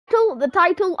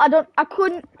title, I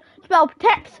couldn't spell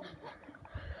protect.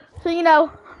 So, you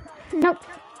know. Nope.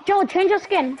 Joel, change your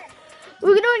skin.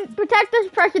 We're going to protect this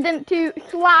president to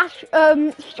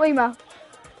 / streamer.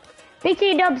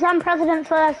 BT Dubs, I'm president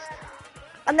first.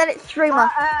 And then it's streamer.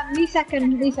 Me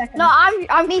second. No,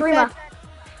 I'm streamer. Third.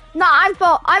 No,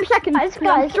 I'm second. Guys, is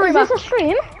streamer. this a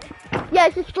stream? Yeah,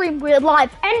 it's a stream. We're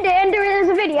live. End it as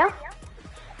a video.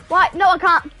 What? No, I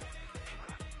can't.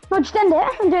 No, just end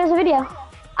it and do it as a video.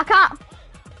 I can't.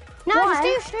 No, Why? just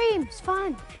do stream. It's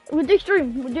fine. We'll do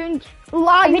stream. We're doing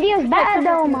live. The video's better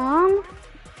though, man.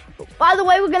 By the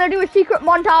way, we're gonna do a secret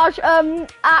montage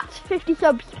at 50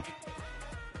 subs.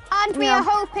 And we are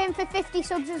hoping for 50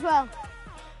 subs as well.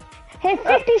 Hit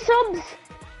 50 subs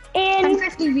And in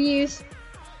 50 views.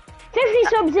 50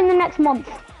 subs in the next month.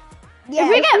 Yeah. If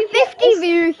we get 50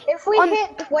 views, If we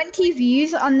hit 20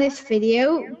 views on this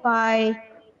video by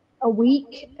a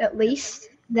week at least,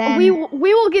 then we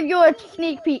will give you a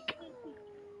sneak peek.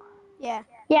 Yeah.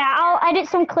 Yeah, I'll edit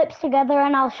some clips together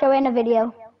and I'll show it in a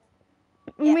video.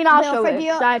 I mean, I'll show Wilfred, it.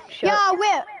 you're- 'cause I have to show it. Yeah,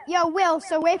 Will. Yeah, Will.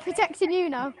 So we're protecting you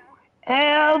now.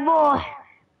 Oh boy.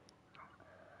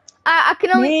 I can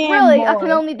only Yeah, really I boy.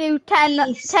 can only do 10 By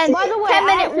the way, 10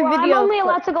 minutes of I'm video. only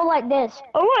allowed to go like this.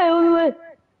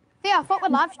 Yeah, I thought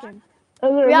we'd live stream.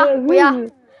 We are.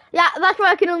 Yeah, that's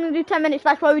why I can only do 10 minutes.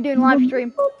 That's why we're doing live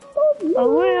stream. You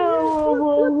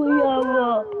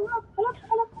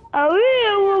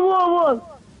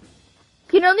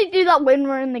can only do that when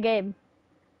we're in the game.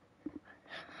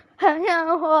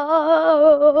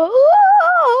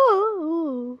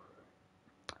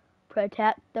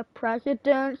 Protect the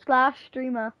president /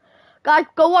 streamer. Guys,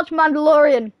 go watch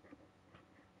Mandalorian.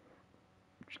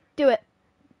 Do it.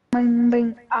 I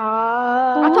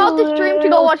told the stream to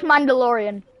go watch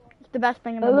Mandalorian. It's the best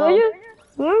thing in the world.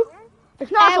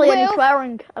 It's not actually any Will?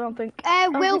 swearing, I don't think.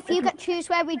 Will, you get to choose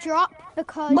where we drop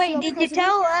because. wait, you're did you president.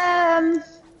 tell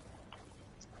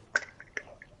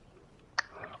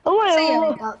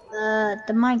Theo about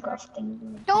the Minecraft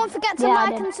thing? Don't forget to Yeah, I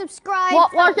like did. and subscribe.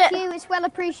 What was Thank it? you. It's well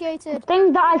appreciated.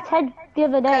 Thing that I said the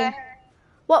other day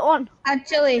What one?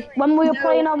 Actually, when we were no.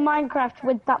 playing on Minecraft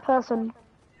with that person.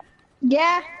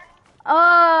 Yeah.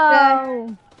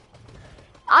 Oh.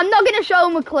 I'm not going to show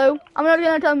him a clue. I'm not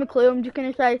going to tell him a clue. I'm just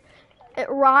going to say it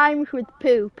rhymes with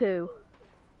poo poo.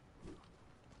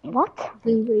 What?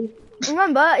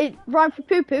 Remember, it rhymes with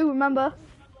poo poo, remember?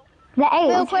 The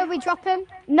Will, age. where we drop him?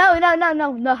 No,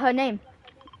 her name.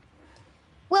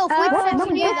 Will, we're what?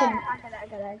 protecting you then. I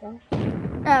got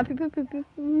it. Poo poo poo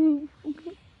poo.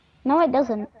 No, it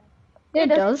doesn't. It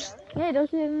does. Yeah, it does.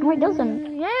 No, it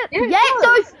doesn't. Yeah, it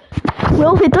does.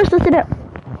 Well, it does, doesn't it?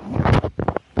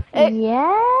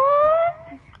 Yeah.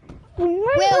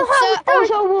 Will,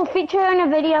 Also, we'll feature her in a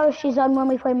video if she's on when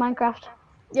we play Minecraft.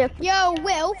 Yo,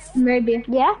 Will. Maybe.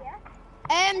 Yeah.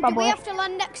 Do we Probably. have to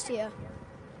land next to you?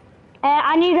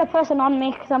 I need a person on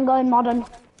me because I'm going modern.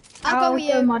 I'll go with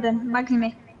you. Modern. Maggie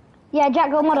me. Yeah,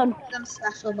 Jack, go modern. I'm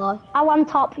special boy. I land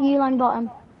top, you land bottom.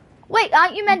 Wait,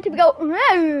 aren't you meant to go?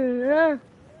 No.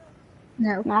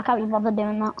 No, I can't be bothered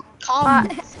doing that.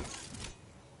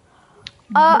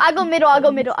 I go middle.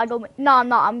 No, I'm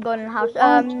not. I'm going in the house.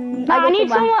 I need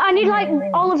someone. I need like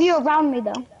all of you around me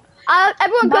though.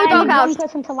 Everyone But go I dog need house. one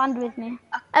person to land with me.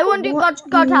 Everyone do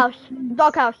God house.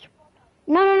 Dog house.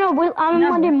 No. I'm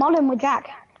landing modern with Jack.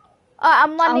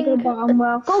 I'm I'll landing. go bottom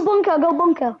well. Go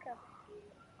bunker.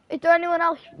 Is there anyone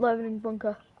else living in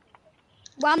bunker?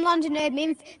 Well, I'm landing near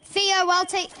me. Theo,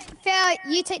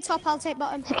 you take top, I'll take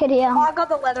bottom. It's a kid here. Oh, I got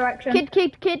the leather action.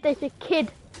 Kid. There's a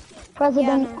kid.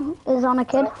 President is on a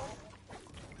kid.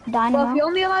 Dying Well, if now. you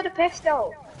only allowed a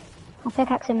pistol. I'll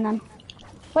pickaxe him then.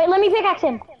 Wait, let me pickaxe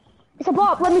him. It's a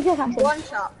bot. Let me pickaxe him. One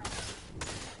shot.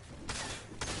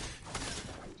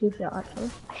 Two shot actually.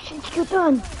 Shit, you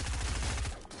done.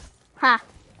 Ha!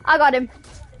 I got him.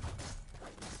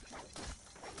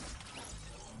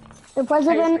 The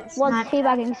president was sniped.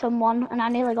 teabagging someone, and I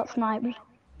nearly got sniped.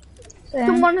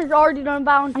 Someone has already done a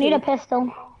bounty. I need a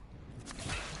pistol.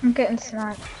 I'm getting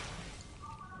sniped.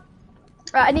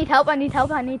 Right, I need help. Give me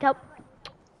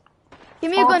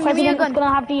a gun. President's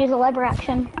gonna have to use a lever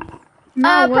action.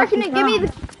 President, give me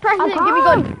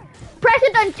gun.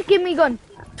 President, give me gun.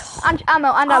 And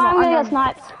ammo. I'm gonna get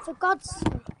sniped. For God's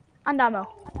sake. And ammo.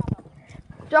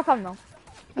 Drop ammo.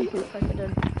 Thank you,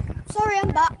 President. Sorry,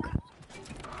 I'm back.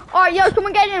 Alright, yo,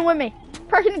 someone get in with me.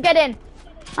 President, get in.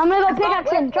 I'm gonna go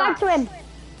pickaxe him. Drive to him.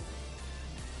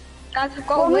 Guys, I've Oh,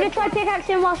 got I'm gonna try pickaxe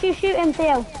him whilst you shoot him,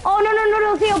 Theo. Oh, no,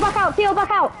 Theo, back out.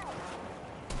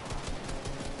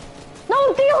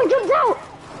 No, Theo, he jumped out.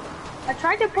 I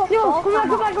tried to put Theo, balls come on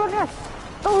back.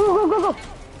 Go.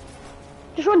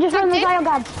 Just run the Tactic. tile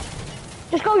guards.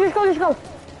 Just go.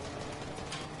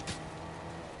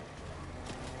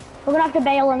 We're gonna have to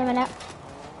bail in a minute.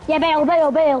 Yeah,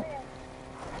 bail.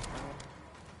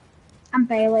 I'm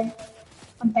bailing.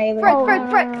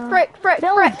 Frick.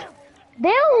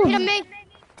 Build! Hit me.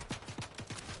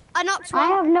 I knocked I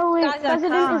one. have no loot. Guys, I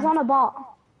President can't. is on a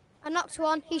bot. I knocked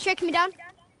one. He's shaking me down.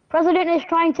 President is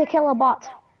trying to kill a bot.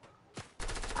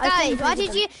 Guys, why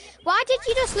did you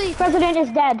just leave? President is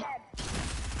dead.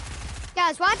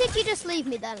 Guys, why did you just leave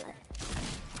me then?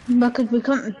 Because we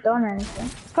couldn't have done anything.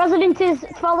 President is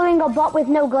following a bot with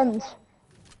no guns.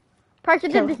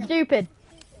 President is stupid.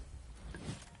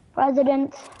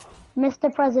 President,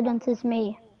 Mr. President is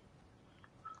me.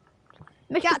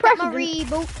 Mr. Jack, get my President.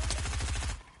 reboot.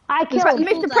 I killed.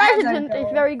 Mr. President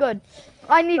is very good.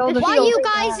 I need the Why shield. you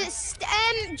guys?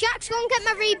 Jack's gonna get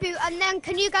my reboot, and then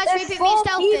can you guys There's reboot me 4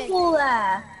 stealthy? people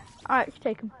there. Alright, let's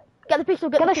take him. Get the pistol.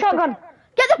 Get the a pistol. shotgun.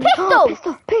 Get the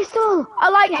pistol. Pistol. I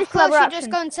like Of this course, clever you're action.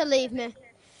 just going to leave me.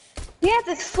 Yeah,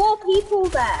 there's 4 people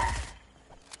there.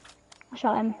 I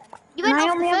shot him. You went And I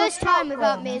off only the have a first time shotgun.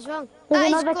 without me as well. There's That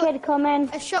is another good. kid coming.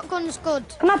 A shotgun's good.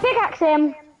 Can I pickaxe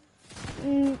him?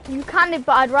 You can,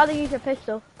 but I'd rather use a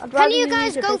pistol. I'd rather you use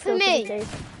guys a go pistol for to me? be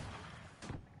safe.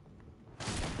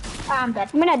 I'm dead.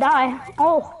 I'm gonna die.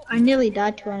 Oh, I nearly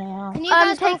died to an AR. Can you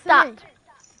guys go take for that. me?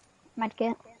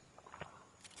 medkit.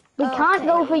 We can't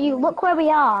go for you. Look where we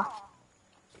are.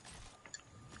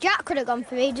 Jack could have gone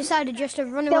for me. He decided just to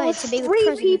run There away was to be with 3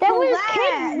 President. people There was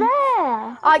there. kids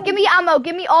there. Alright, give me ammo.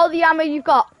 Give me all the ammo you've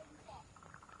got.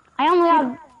 I only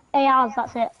have ARs.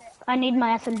 That's it. I need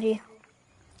my SMG.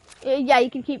 Yeah, you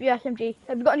can keep your SMG.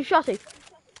 Have you got any shotty?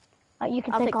 You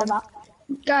can I'll take take all them.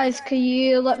 that. Guys, can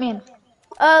you let me in?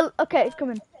 Okay,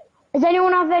 come in. Does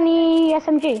anyone have any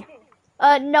SMG?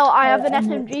 No, I have an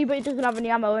SMG, but it doesn't have any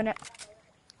ammo in it.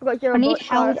 I've got 0 I need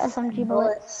bullets. I need health SMG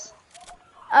bullets.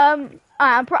 I'm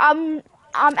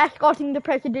escorting the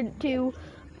president to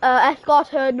escort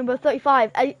her number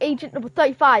 35, agent number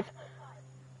 35.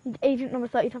 Agent number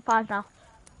 35 now.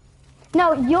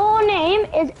 No, your name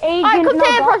is Agent. Alright, come no,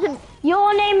 here, Bob. President.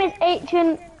 Your name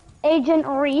is Agent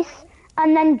Reese,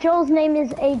 and then Joel's name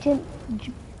is Agent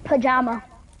Pajama.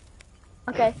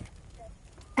 Okay.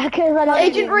 Because I don't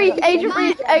Agent Reese, Agent My,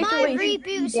 Reese, my Agent Reese.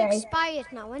 reboot's Yeah. expired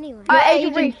now anyway.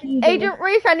 Agent Reese. Agent Agent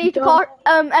Reese, I need to Joel.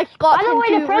 escort By the him way,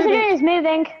 to the president Ruby. is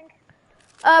moving.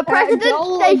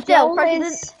 President, stay still.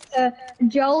 President.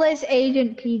 Joel is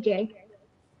Agent PJ.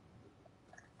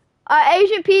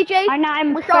 Agent PJ, And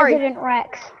I'm we're sorry. President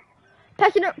Rex.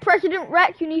 President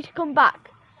Rex, you need to come back.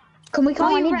 Can we call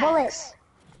No, I you need Rex? bullets.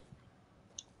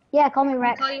 Yeah, call me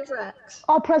Rex. Call you Rex.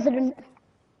 Or President.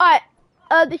 Alright,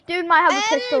 this dude might have a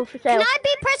pistol for sale. Can I be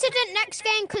president next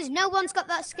game? Because no one's got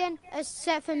that skin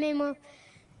except for me. Well,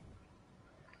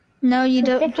 No, you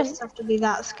don't different. just have to be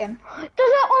that skin. There's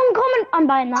an uncommon. I'm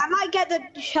buying I that. might get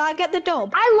the. Shall I get the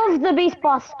dub? I love the Beast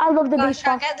Boss. I love the Guys, Beast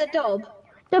shall I Boss. get the dub?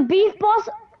 The Beast Boss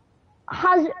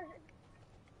has.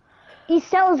 He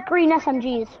sells green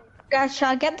SMGs. Guys,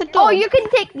 shall I get the dub? Oh, you can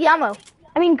take the ammo.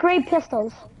 I mean, green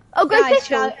pistols. Oh, great Guys,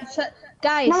 pistol.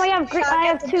 guys. No, I have shall I get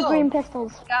have the 2 dub? green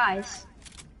pistols. Guys,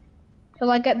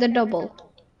 shall I get the double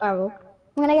barrel?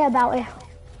 I'm gonna get a bounty.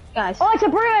 Guys, Oh, it's a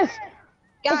Brewers!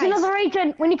 It's guys, another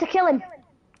agent. We need to kill him.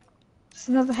 it's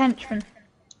another henchman.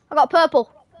 I got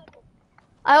purple.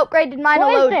 I upgraded mine a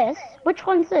What is load. this? Which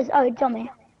one's this? Oh, it's on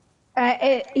me.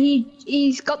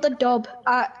 He's got the dub.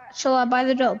 Shall I buy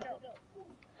the dub?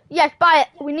 Yes, buy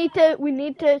it. We need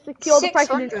to secure the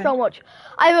president 600. so much.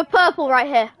 I have a purple right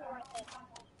here.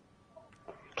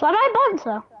 Can I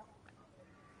bouncer?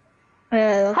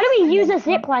 Uh, How do we use a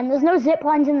zip line? There's no zip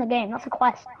lines in the game. That's a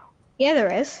quest. Yeah,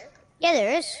 there is. yeah,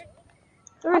 there is.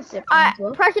 There is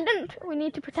different. President, we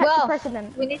need to protect the Well,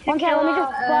 president. we need to Okay, kill let me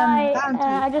just our, buy. bounty.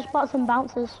 I just bought some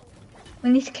bouncers. We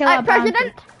need to kill our bounty.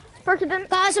 President,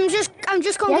 Guys, I'm just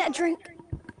going to Yes? get a drink.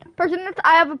 President,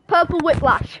 I have a purple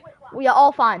whiplash. We are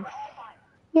all fine.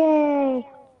 Yay!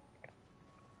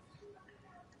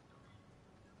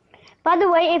 By the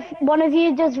way, if one of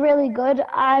you does really good,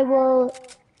 I will.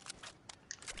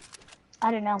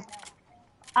 I don't know.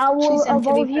 I will Choose him to be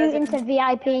evolve you president. into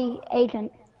VIP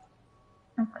agent.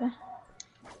 Okay.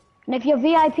 And if you're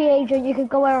VIP agent, you can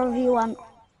go wherever you want.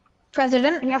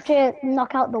 President. And you have to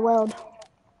knock out the world.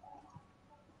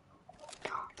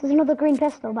 There's another green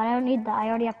pistol, but I don't need that. I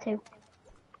already have 2.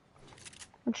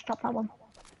 I'll just drop that one.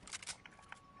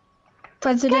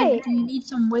 President, Okay. do you need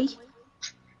some wheat?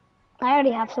 I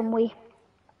already have some Wii.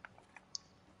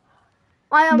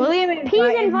 William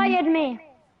He's invited me.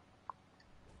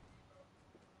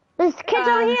 There's kids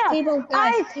over here. Table,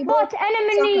 I guys, table. spot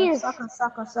enemies.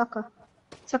 Soccer.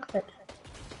 Suck it.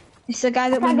 It's the guy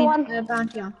that we tagged need one. the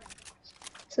bounty on.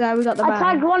 So there we got the I bounty.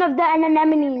 tagged one of the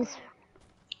anemones.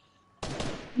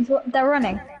 They're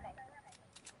running.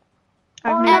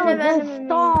 Oh I've no, never- there's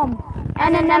storm.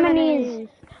 Anemones.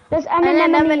 There's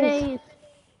anemones.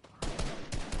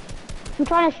 I'm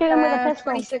trying to shoot him with a pistol.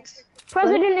 26.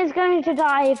 President is going to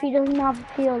die if he doesn't have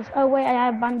heals. Oh wait, I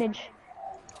have bandage.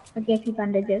 I gave you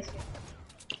bandages.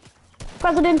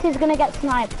 President is gonna get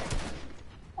sniped.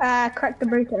 Crack the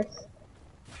Brutus.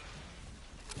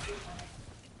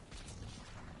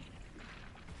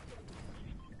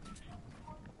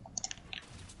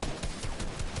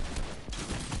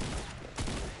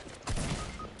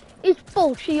 He's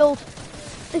full shield.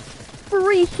 This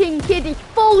freaking kid is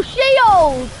full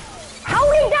shield.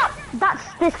 How did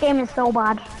this game is so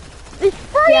bad. This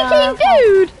freaking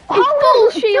dude is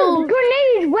full shield. The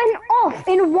grenade went off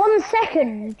in 1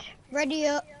 second. Ready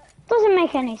up. Doesn't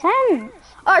make any sense.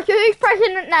 Alright, so who's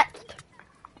president next?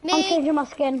 I'm Me, changing my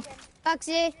skin.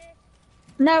 Baxi.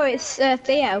 No, it's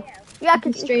Theo. Yeah,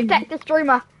 because Streamer. protect the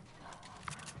streamer.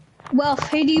 Well,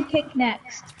 who do you pick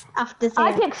next? After Theo?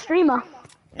 I pick streamer.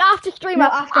 No, after streamer. No,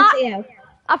 after Theo.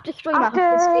 After streamer.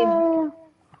 After...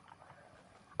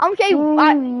 I'm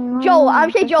saying Joel.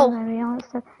 I'm saying Joel.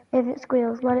 If it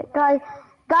squeals, let it go.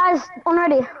 Guys,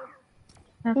 unready.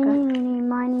 Okay. Eeny, meeny,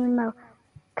 miny, mo.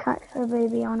 Catch a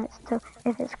baby on its toe.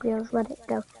 If it squeals, let it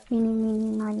go. Eeny,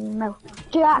 meeny, miny, mo.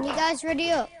 Jack. You guys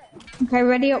ready up? Okay,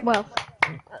 ready up, well.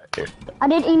 I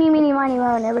did eeny, meeny, miny,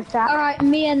 mo, and it was Jack. Alright,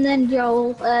 me and then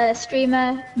Joel.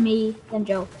 Streamer, me, then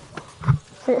Joel.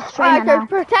 So it's streamer Alright, so now.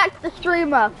 protect the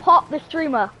streamer. Pop the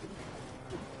streamer.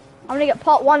 I'm gonna get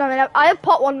pot 1 on it. I have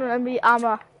pot 1 on the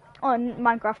armor on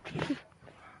Minecraft.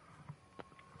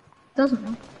 Doesn't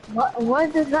it?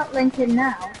 What does that link in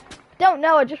now? Don't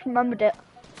know, I just remembered it.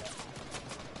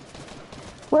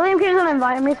 William keeps on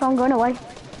inviting me, so I'm going away.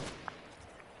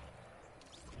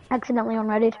 Accidentally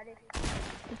unreadied.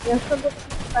 Yes, I'm the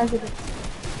president.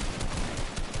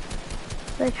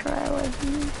 They try with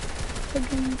me.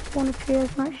 Again, one of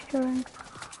cheers, not stirring.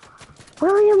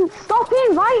 William, stop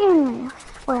inviting me! I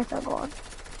swear to God.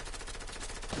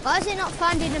 Why is it not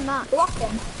finding a map? Block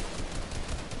him.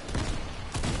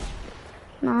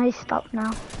 No, he's stopped now.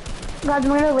 Guys,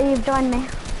 I'm gonna leave, join me.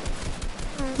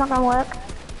 It's not gonna work.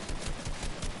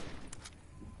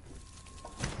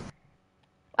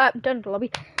 Done the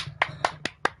lobby.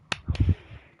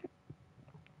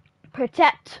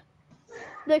 Protect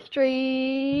the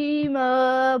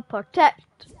streamer.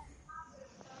 Protect.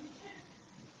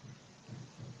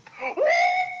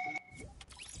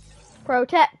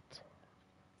 Protect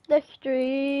the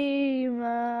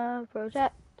streamer.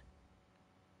 Protect.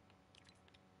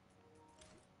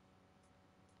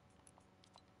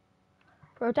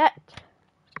 Protect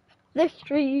the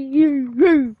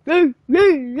streamer.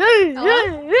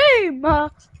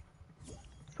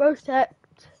 Protect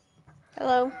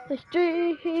Hello. the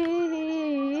streamer.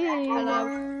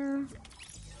 Hello.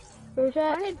 Why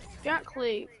Protect. did Jack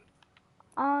leave?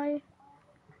 I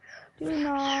do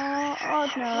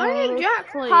not know. Why did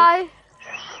Jack leave? Hi.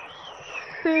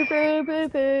 Boo boo boo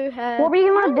boo head. What were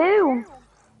you gonna do?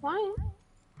 Why?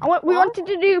 We wanted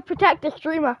to do protect the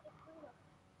streamer.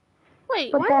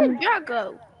 Wait, But why then- did Jack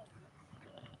go?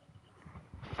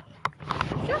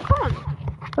 Jack, come on.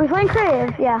 Are we playing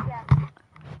creative? Yeah.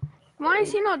 Why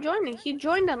is he not joining? He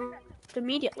joined them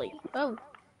immediately. Oh, never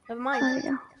There mind. we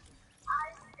go.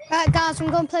 Right, guys, I'm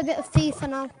going to play a bit of FIFA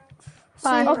now.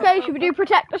 Fine. Okay, should we do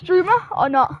protect the streamer or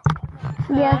not?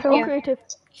 Yeah, Or sure. creative?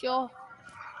 Sure.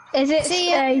 Is it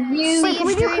See ya. you? See Can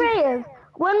we do Stream. creative?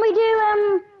 When we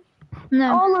do,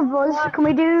 No. all of us, can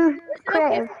we do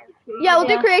creative? Yeah, we'll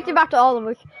do creative after all of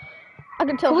us. I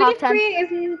can till Can we half do 10.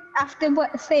 creative after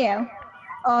what, Theo?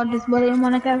 Or does William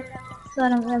want to go? So I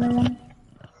don't really know.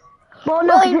 Well,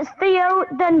 no, William- because it's Theo,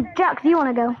 then Jack, do you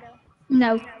want to go?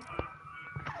 No.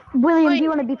 William, Wait. do you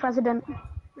want to be president? Nah.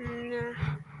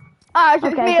 Alright, so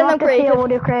it's Okay, me so and then after Theo, creative. we'll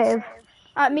do creative.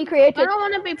 Me I creative. don't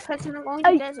want to be president. All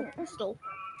Hey. he does is a pistol.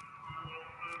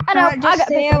 I know, I Just got pissed.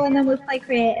 Theo and then we'll play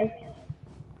creative.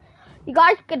 You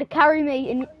guys gonna carry me,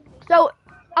 and so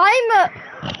I'm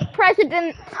a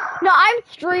president. No, I'm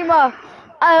streamer.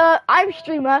 I'm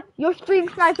streamer. You're stream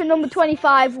sniper number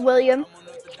 25, William.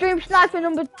 Stream sniper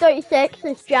number 36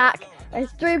 is Jack, and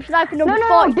stream sniper number No,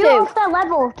 42. do it off their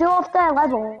level. Do it off their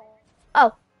level.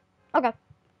 Oh, okay.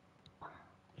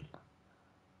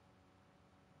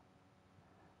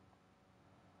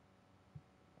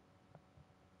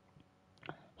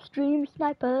 Stream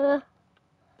sniper.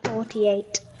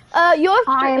 48. You're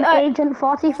I am Agent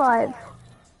 45.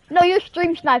 no, you're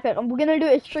stream sniper, and we're gonna do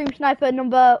a stream sniper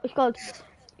number. It's called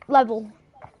level.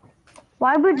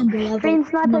 Why would Number 11. Stream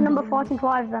Sniper Number number 11.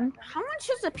 45 then? How much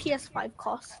does a PS5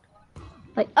 cost?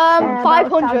 Like About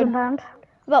 500. £1,000.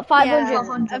 About 500. Yeah,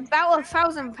 400. about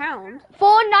 £1,000.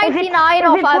 499 if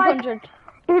or it's like- 500.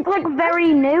 If it's like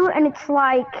very new and it's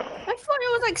like, I thought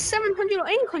it was like 700 or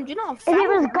 800, not if it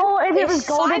was 1,000. gold, if it was It's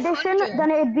gold 500. edition,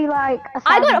 then it'd be like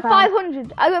I got it £1,000.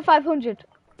 500. I got 500.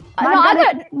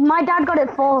 My dad got it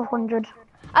 400.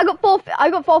 I got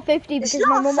 450 It's because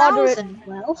my not mum ordered it. 1,000,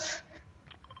 Will.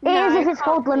 It is if it's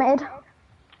gold limited.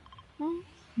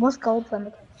 What's gold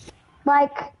limited?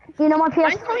 Like, you know my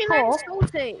 949 PS4,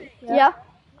 salty. Yeah.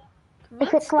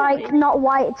 if it's like not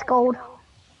white, it's gold.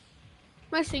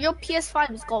 Wait, so your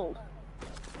PS5 is gold?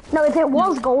 No, if it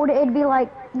was gold, it'd be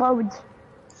like loads.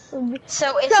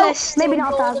 So is there still Maybe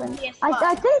not gold on 1,000. PS5?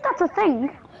 I think that's a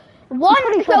thing. One, I'm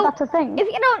pretty sure so that's a thing. if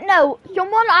you don't know,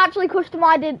 someone actually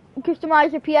customized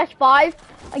a PS5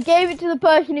 and gave it to the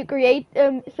person who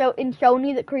so in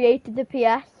Sony that created the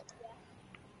PS,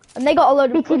 and they got a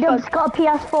load of BT Dub's got a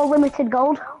PS4 limited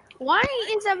gold. Why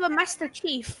is there a Master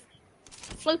Chief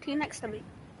floating next to me?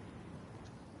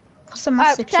 What's the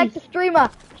Master protect the Chief? streamer.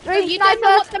 Stream You don't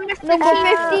know sniper what the Master number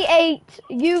Chief is. 58.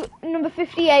 You number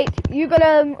 58. You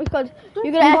gotta escort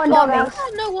going me. doghouse. I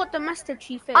don't know what the Master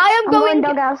Chief is. I am I'm going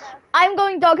going. doghouse. I'm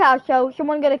going doghouse. So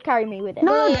someone gonna carry me with it.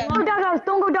 No, William. don't go doghouse.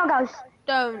 Don't go doghouse.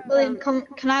 Don't. William,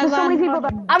 can I There's so many learn people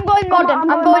modern? I'm going Come on, modern.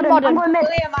 I'm going modern. I'm going mid.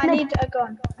 William, I Mid. need a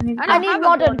gun. I need I a don't need have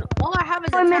modern. a gun. All I have is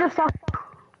a Going mid tank. of stuff.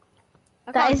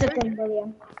 I That can't is a do it. gun,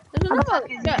 William. There's another.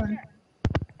 Is a Yeah. gun.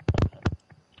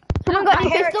 Someone got I any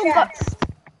hear a pistol? chest.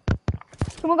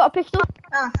 Someone got a pistol?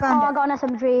 Ah, Oh, found I got an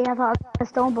SMG. I thought I was a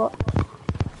pistol, but.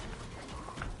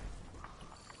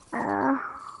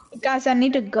 it. Guys, I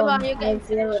need a gun. on, you I have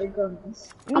 0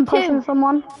 guns. Me I'm pushing too.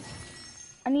 someone.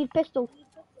 I need a pistol.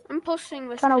 I'm pushing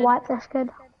this. Trying to kid. wipe this kid.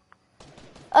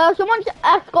 Someone's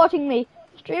escorting me.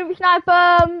 Stream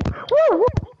sniper. Woo!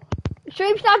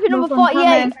 Stream sniper number No,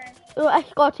 I'm 48.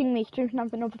 Escorting me. Stream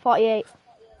sniper number 48.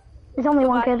 There's only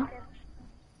one kid.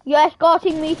 You're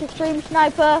escorting me to stream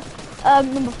sniper.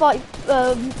 Number 40.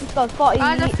 It's got 40.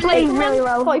 Guys, there's Playing loot really on-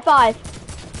 well. 45.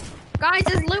 Guys,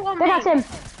 there's loot on Look me. at him.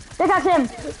 Look at him.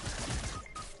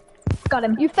 Got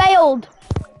him. You failed.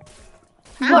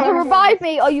 You want to revive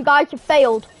me, or you guys have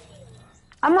failed.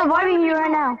 I'm reviving you right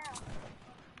now.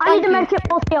 I need the medkit,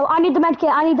 Portio. I need the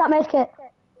medkit. I need that medkit.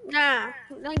 Nah.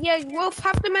 No, yeah, Wolf,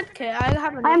 have the medkit. I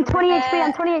haven't. I am 20 HP.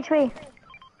 I'm 20 HP.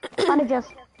 Managers.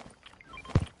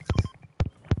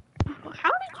 How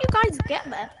did you guys get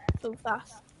there so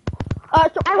fast?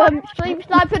 Stream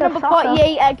sniper number Soccer.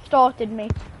 48 extorted me.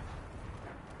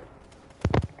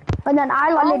 And then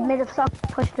I landed mid of stuff.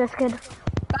 Push this kid.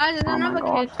 Guys, there's Oh my another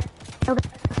God. kid.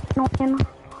 Annoying.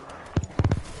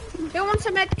 Who wants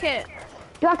a medkit?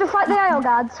 You have to fight the IO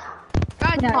guards.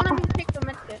 Guys, No. one of you take the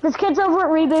medkit. There's kids over at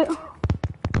reboot.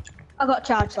 I got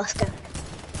charged. Let's go.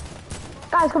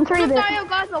 Guys, come to Just reboot. IO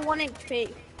guys are 1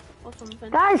 HP or something.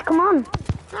 Guys, come on.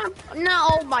 No,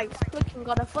 oh my freaking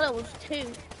god, I thought it was 2.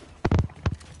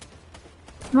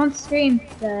 I'm on stream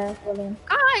there, William.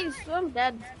 Guys, I'm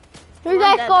dead. Who's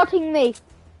I'm dead. escorting me?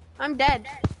 I'm dead.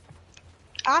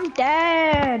 I'm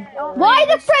dead. Why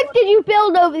the frick did you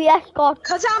build over the escort?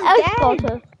 Cause I'm dead.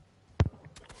 Escorter.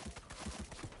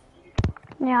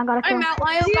 Yeah, I got a kill. I'm out.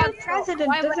 IO You're guys. president,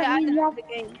 Why were doesn't they mean added you to have- the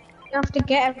game? You have to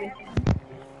get everything.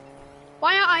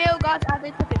 Why are IO guards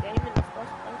added to the game in the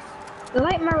first place? They're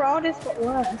like Marauders, but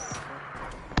worse.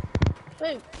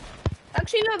 Wait.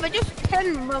 Actually, no, they're just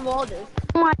 10 marauders.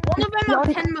 Oh my All of them are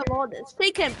God. 10 marauders.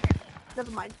 Take him.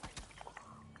 Never mind.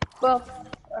 Well,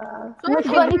 Don't Which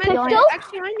take one? the Pistol? medkit.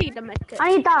 Actually, I need a medkit.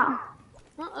 I need that.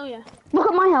 Oh, yeah. Look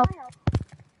at my health.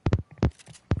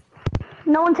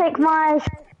 No one take my...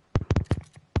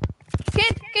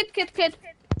 Kid.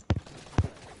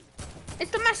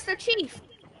 It's the Master Chief.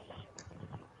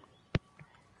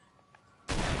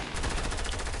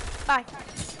 Bye.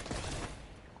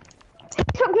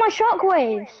 Took my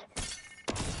shockwaves.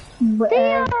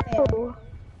 yeah.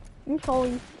 I'm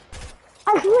sorry.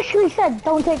 I literally said,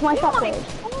 don't take my shockwaves.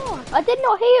 Oh, I did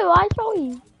not hear you. I'm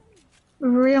sorry.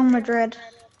 Real Madrid.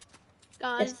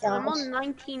 Guys, Yes, I'm guys. on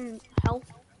 19 health.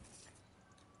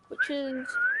 Which is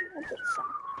a bit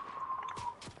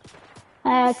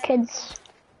sad. Kids.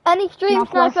 Any stream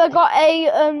Northwest. sniper got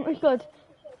a good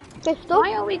pistol?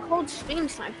 Why are we called stream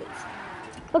snipers?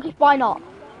 Because why not?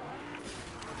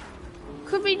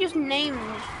 Could we just name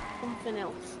something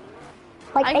else?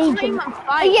 Like I claim agent. I'm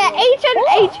 5. Yeah,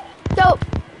 agent. So,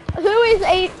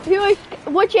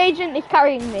 which agent is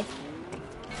carrying me?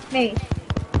 Me.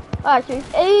 Alright, so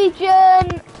it's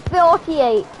Agent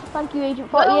 48. Thank you, Agent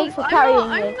 48, for carrying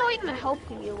I'm me. not even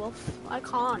helping you, Wolf. I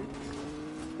can't.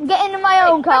 Get into my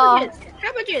own car.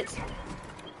 Cabbages.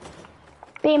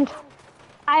 Beamed.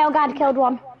 IO guard killed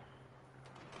one.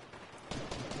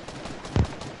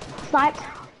 Sniped.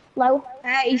 Low.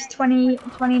 He's 29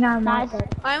 Nice.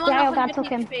 I'm The IO on guard took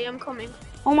him. 100 HP. I'm coming.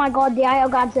 Oh my god, the IO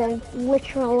guards are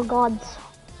literal gods.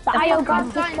 The IO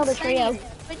guards just killed a trio.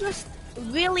 They just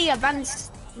really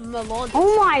advanced marauders.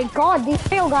 Oh my god,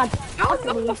 these IO guards. How am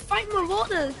I gonna fight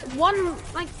marauders? One,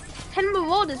 like, 10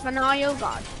 marauders for an IO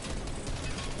guard.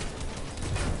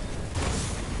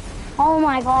 Oh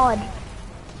my god.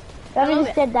 Whoever love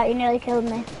just it. did that, you nearly killed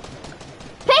me.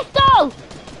 Pistol!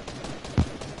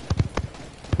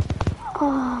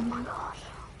 Oh my gosh.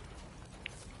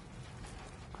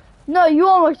 No, you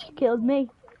almost killed me.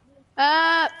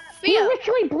 You Theo.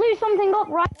 literally blew something up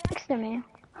right next to me.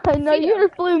 I know, you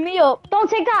just blew me up. Don't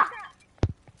take that!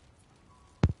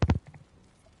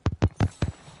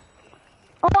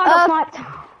 Oh, I got sniped.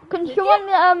 Can someone,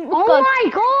 Oh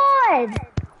my god!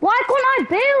 Why couldn't I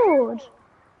build?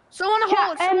 Someone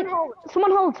hold,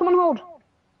 someone hold. Someone hold.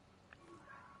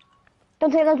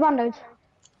 Don't take those randos.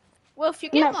 Well, if you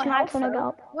I'm get not more health, sniped when I go though.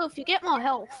 up. Well, if you get more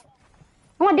health.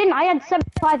 No, I didn't. I had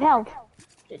 75 health.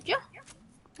 Did you?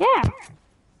 Yeah.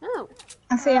 Oh.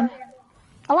 I see him.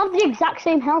 I love the exact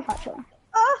same health, actually.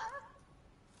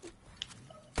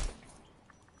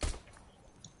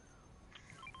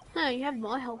 No, you have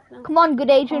more health now. Come on, good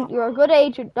agent. You're a good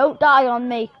agent. Don't die on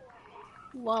me.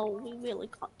 Well, we really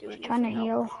can't do anything. Trying to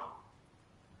heal.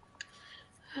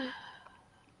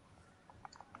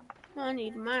 I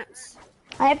need mats.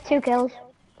 I have 2 kills.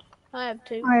 I have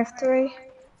 2. I have 3.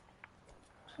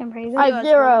 I'm pretty I good. have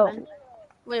 0.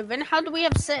 Wait, then how do we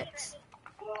have 6?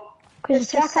 Because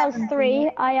It's Jack just has 7.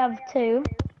 3, I have 2.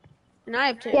 And I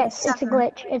have 2. Yes, it's a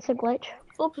glitch. It's a glitch.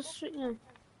 4%. Yeah.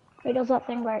 It does that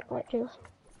thing where it glitches.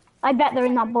 I bet they're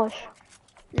in that bush.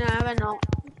 No, they're not.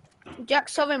 Jack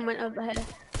Southern went over here.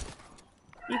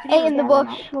 You can Hey, in the Yeah,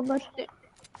 bush. they're not.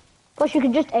 Plus, you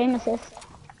can just aim assist.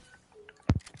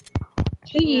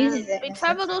 He uses it. They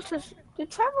traveled also. They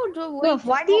traveled away. Wolf,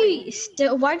 why do you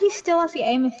still have your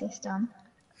aim assist on?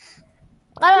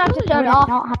 I don't have to turn it off.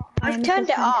 Not have I've aim turned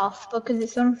it assist. off because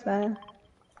it's unfair,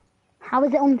 How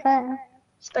is it unfair?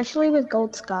 especially with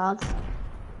gold scars.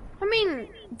 I mean,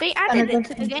 they And added a it to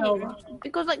the good game controller.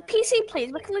 because, like, PC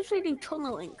players, they can literally do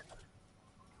tunneling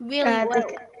really well.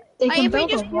 They Like, can if we build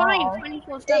just a wall. grind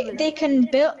 24/7.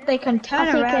 They can turn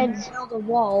I see around kids. and build a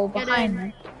wall Get behind in.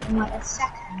 them in like a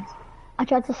second. I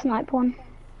tried to snipe one.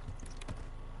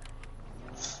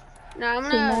 No, I'm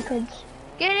See more gonna kids.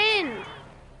 get in.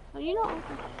 Are you not?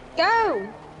 Go!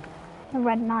 A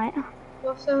red knight.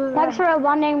 What's over Thanks there? for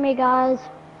abandoning me, guys.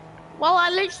 Well, I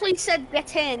literally said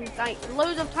get in like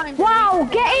loads of times. Wow,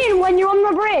 get in when you're on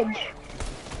the bridge.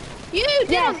 You didn't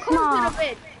Yes, come to Mark. the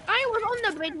bridge. I was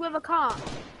on the bridge with a car.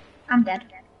 I'm dead.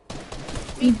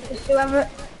 Whoever.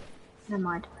 Never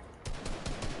mind.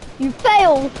 You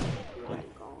failed. Oh my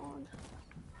god.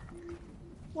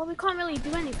 Well, we can't really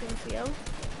do anything for you.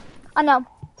 I know.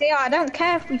 See, I don't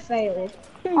care if we failed.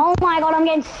 Oh my god, I'm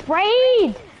getting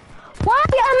sprayed. Why?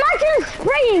 Imagine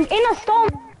spraying in a storm.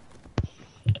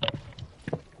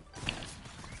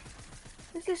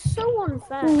 This is so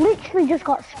unfair. Literally just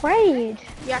got sprayed.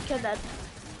 Yeah, you're dead.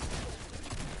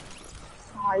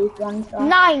 Oh, you've done so.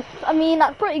 9th. I mean,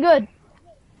 that's pretty good.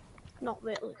 Not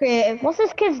really. Creative. What's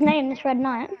this kid's name, this red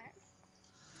knight?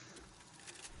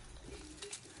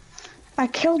 I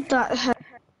killed that.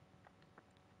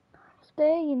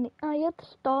 Stay in the eye of the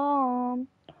storm.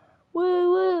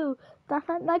 Woo woo. That's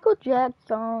like Michael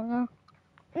Jackson.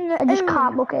 I just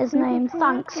can't look at his name.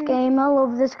 Thanks, game. I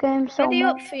love this game so Ready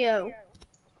up much. for you.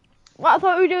 What I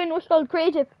thought we were doing was called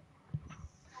creative.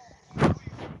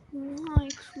 My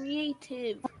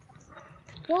creative.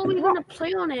 What are we gonna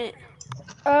play on it?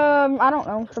 I don't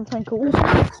know, something cool.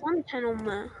 Content on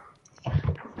there.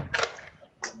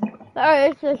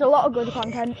 There's a lot of good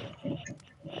content.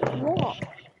 What?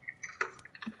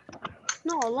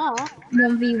 Not a lot.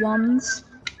 1v1s.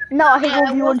 No, I think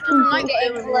Yeah, we'll Wolf be doesn't on like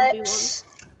Getting doing flips.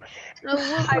 1v1s. No,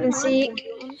 Wolf Hide and doesn't like seek.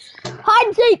 1v1s. hide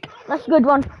and seek. That's a good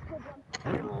one.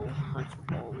 Oh, that's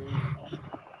boring.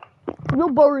 You're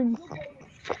boring.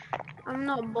 I'm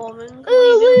not boring.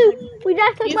 Ooh woo. We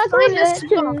just took You my find this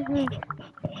toilet.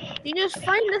 You just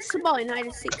find the spot in hide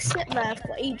and seek, sit there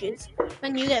for ages,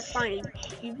 then you get fined.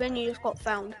 Then you just got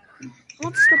found.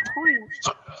 What's the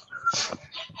point?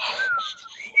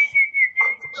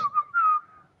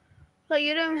 Like,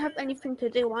 you don't have anything to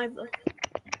do either.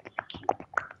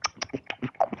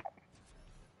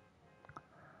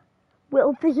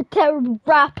 Wilf is a terrible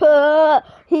rapper.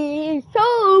 He's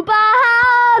so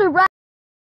bad.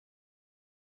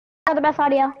 The best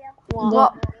idea.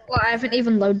 What? Well, I haven't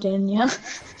even loaded in yet.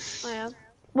 I have.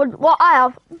 What I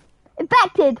have?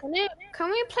 Infected. Can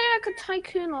we play like a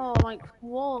tycoon or like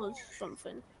wars or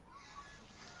something?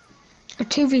 A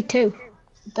 2v2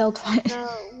 build fight. No,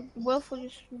 Wolf will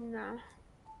just nah.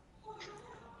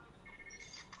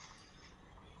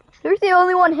 Who's the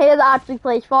only one here that actually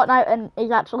plays Fortnite and is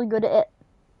actually good at it?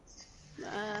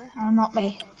 Not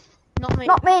me. Not me.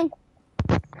 Not me.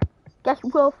 Guess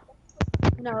Wolf.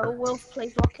 No, Wolf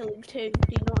plays Rocket League too.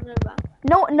 Do you not know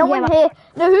that? No one here.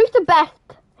 No, who's the best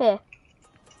here?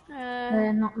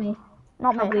 Not me.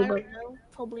 Not me. I don't know.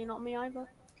 Probably not me either.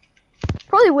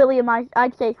 Probably William.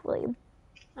 I'd say it's William.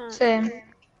 Same.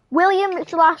 William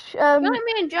slash I feel like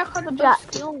me and Jack are the Jack.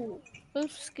 best skill.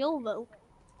 Both skill though.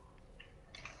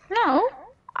 No.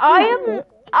 I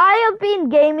have been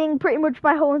gaming pretty much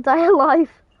my whole entire life.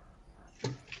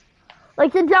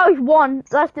 Like since I was 1,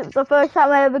 that's the first time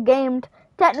I ever gamed.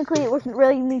 Technically, it wasn't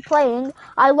really me playing.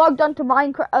 I logged onto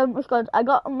Minecraft. I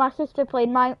got my sister played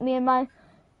my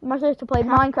sister played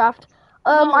Minecraft.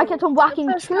 I kept on whacking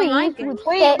first time I trees gamed. with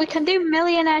Wait, sticks. we can do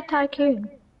Millionaire Tycoon.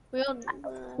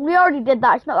 We already did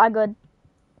that. It's not that good.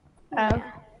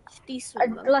 It's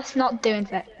decent. though. Let's not do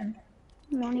Infection.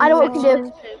 I know what we can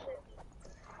do.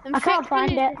 I can't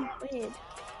find it. Weird.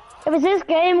 It was this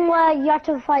game where you had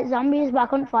to fight zombies, but I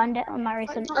couldn't find it on my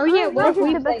recent. Oh yeah, well, This is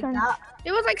we the played best one. that.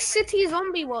 It was like City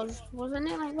Zombie wasn't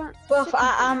it like that? Well,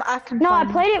 I can No, I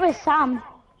find played it with Sam.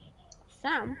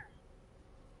 Sam.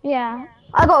 Yeah.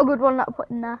 I got a good one that I put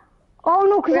in there. Oh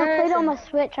no, because I Where played is it on it? my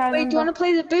Switch. I Wait, do you remember. want to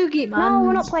play the Boogie Man? No,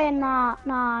 we're not playing that.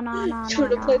 No. Do you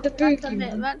want to play the That's a Boogie bit.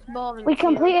 Man? That's boring. We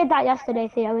completed that yesterday,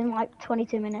 Theo, in like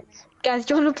 22 minutes. Guys,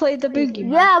 do you want to play the Boogie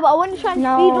Man? Yeah, but I want to try and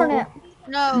No. speedrun it.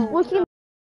 No. What's the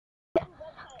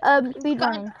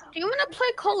speedrunning? Do you want to play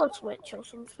Color Switch or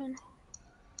something?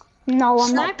 No,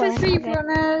 I'm not Sniper playing. Three that game.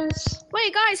 Runners.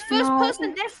 Wait, guys, first No.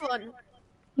 person different.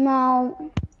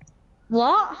 No,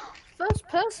 What? First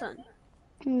person.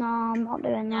 no, I'm not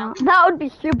doing that. That would be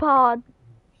super hard.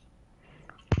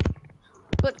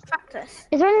 But practice.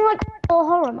 Is there any like 4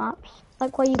 horror maps?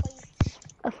 Like where you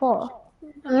are 4?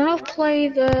 I want to play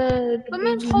the. But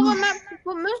most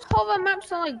horror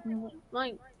maps are like. Do you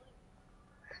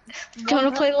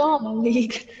want to play Llama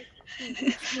League?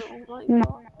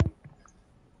 No.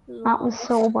 That was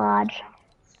so bad.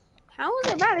 How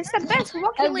is it bad? It's the best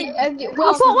Rocket League. I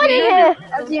put one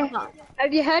in here.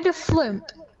 Have you heard of Flump?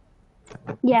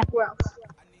 Yeah. Well,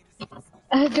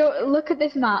 don't look at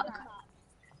this map.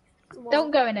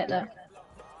 Don't go in it though.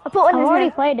 I put one I've in already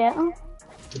here. played it.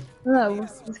 No,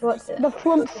 what's it? The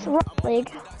Flumps Rock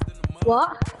League.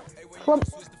 What? Flump.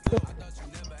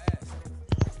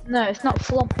 No, it's not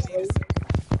Flump League.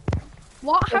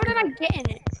 What? How did I get in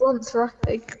it? Flump's Rock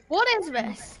League. What is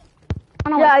this? I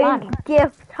know it's Giant bad.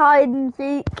 gift hide and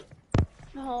seek.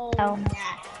 No. Oh.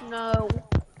 No.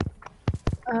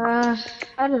 I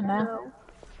don't know.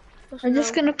 I'm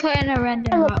just gonna put in a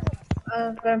random map.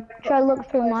 Should I look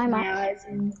through my maps?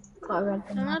 I'm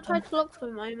gonna try to look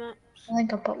through my maps. I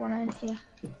think I'll put one in here.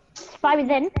 Spy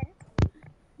within.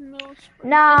 No,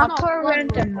 Nah. not put a one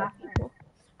random more map. people.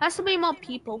 Has to be more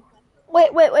people. Wait.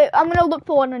 I'm gonna look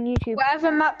for one on YouTube.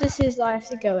 Whatever map this is, I have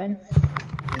to go in.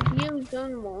 You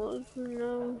done was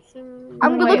no.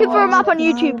 I'm Wait, looking for a what? map on No,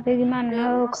 YouTube. Biggie Man,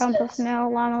 no. Krampus, no.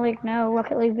 Llama League, no.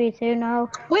 Rocket League V2, no.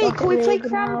 Wait, Rocket can we play League,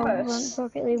 Krampus? No.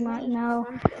 Rocket League, no.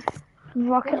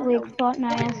 Rocket League,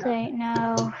 Fortnite, S8,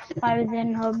 no. Spy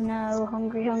Within Hub, no.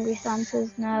 Hungry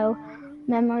Santas, no.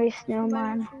 Memory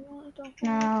Snowman,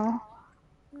 no.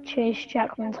 Chase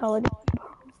Jackman's Holiday.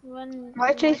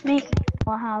 Why chase me?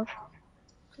 I have.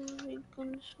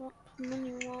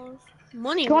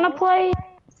 Money Do you wanna Wars? play?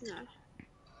 No.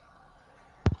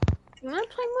 You wanna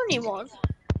play Money Wars?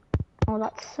 Oh,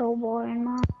 that's so boring,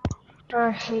 man.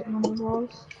 I hate Money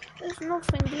Wars. There's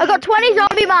nothing. I got 20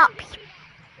 zombie maps.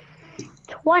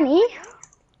 20?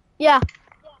 Yeah.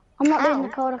 I'm not reading the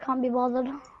code, I can't be bothered.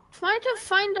 Try to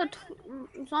find a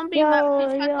zombie map.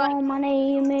 That has, like, My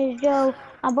name is Joe.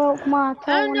 I broke my toe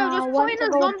don't and know, I just went find to a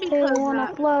go zombie to code on a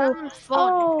map. flow. Sounds fun.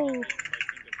 Oh,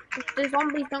 The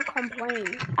zombies don't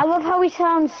complain. I love how we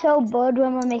sound so bored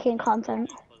when we're making content.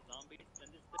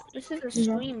 This is a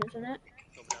stream, isn't it?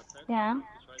 Yeah,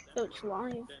 So it's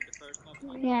live.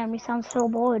 yeah, we sound so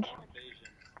bored.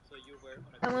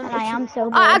 And when And I am so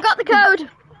bored. I got the code.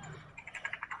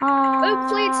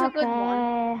 Hopefully it's a good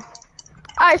one.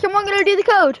 Alright, someone gonna do the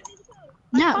code.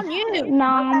 No. on you. No,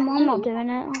 I'm not doing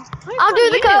it. I'll do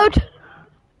the code.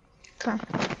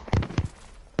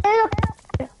 Hey, look.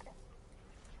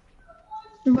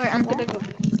 Wait, I'm gonna go.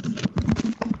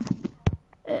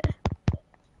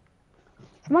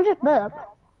 Someone just burp.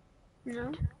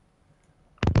 No.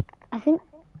 I think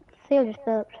Theo just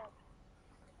burped.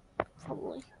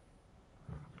 Probably.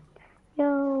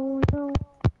 Yo, yo,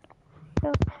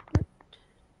 yo.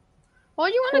 Or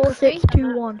you want to 4, 6, create a 2,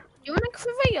 map? 1. You want to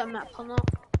create a map or not?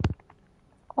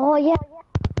 Oh yeah,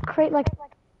 create like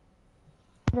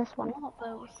this one. What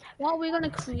though? What are we gonna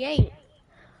create?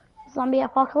 Zombie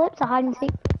apocalypse, a hide and seek.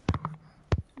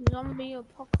 Zombie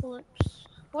apocalypse.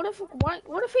 What if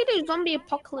we do zombie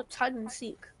apocalypse hide and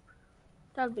seek?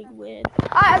 That'd be weird.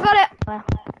 Alright, I got it. Well,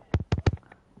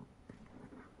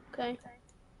 Okay.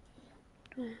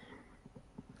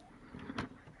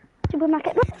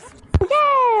 supermarket.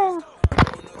 Yeah.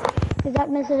 Is that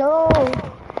Mrs. Oh?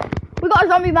 We got a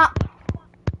zombie map.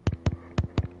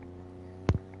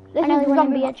 This I know is you the want to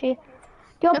zombie be map. actually.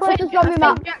 Do you This want is the zombie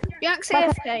map. Jack's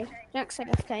AFK. Jack's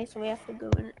AFK, so we have to go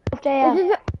in it.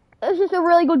 to This is a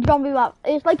really good zombie map.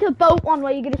 It's like a boat one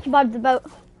where you're gonna survive the boat.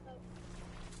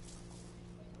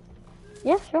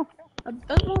 Yeah, sure. I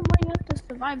don't know why you have to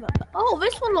survive it. Oh,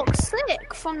 this one looks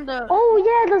sick from the. Oh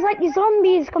yeah, there's like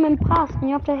zombies coming past and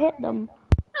you have to hit them.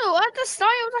 No, at the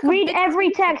start it was like Read a big every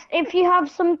text. If you have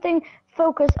something,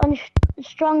 focus on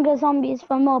stronger zombies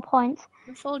for more points.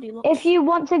 This already looks. If you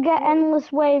want to get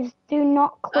endless waves, do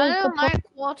not I close the don't like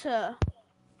water.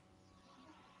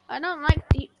 I don't like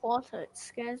deep water. It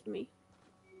scares me.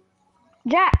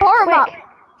 Jack, Horror quick.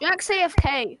 map. Jack's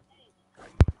AFK.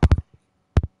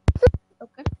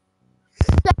 Okay.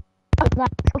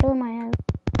 That's killing my head.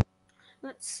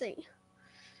 Let's see.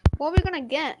 What are we gonna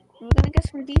get? We're gonna get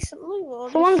some decent loot. Or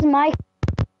Someone's mic.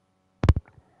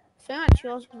 so much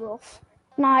yours rough.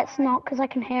 No, it's not, because I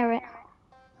can hear it.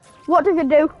 What does it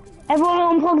do?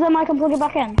 Everyone unplug their mic and plug it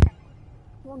back in.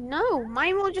 Well, no,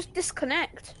 mine will just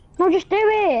disconnect. No, just do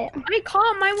it. I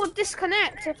can't. Mine will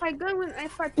disconnect if I go in.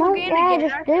 If I No, plug it in yeah, again,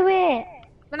 just do it.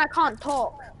 then I can't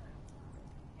talk.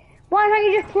 Why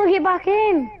don't you just plug it back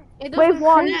in? It Wave doesn't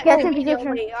one, connect get in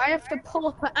immediately. I have to pull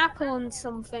up an apple on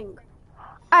something.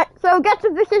 Alright, so get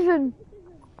to precision.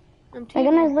 I'm They're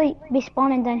too- gonna like be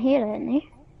spawning down here, aren't they?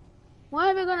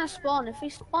 Why are we gonna spawn? If we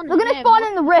spawn They're gonna here, spawn what's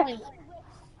in the point? rift.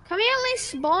 Can we at least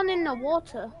spawn in the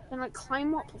water and like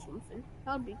climb up or something?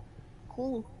 That would be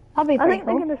cool. That'd be I pretty think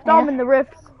they're cool. gonna storm Yeah. in the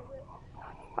rifts.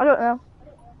 I don't know.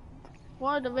 What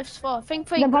are the rifts for? I think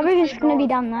They're probably just gonna be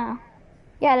down there.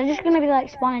 Yeah, they're just gonna be like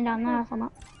spawning down there or something.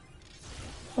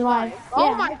 Live. Oh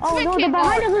Yeah. my Oh no, they're freaking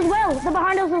behind God. us as well. They're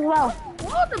behind us as well.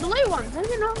 What are the blue ones? I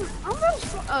don't know.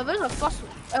 Oh, there's a fossil.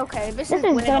 Okay, this This is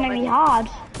is weird gonna already. be hard.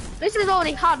 This is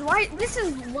already hard. Why? This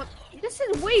is what? This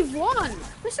is wave one.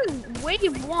 This is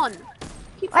wave one.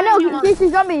 Keep I know, going on. this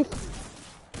is zombies.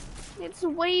 It's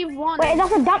wave one. Wait,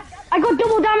 that's a I got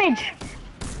double damage.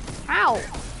 How?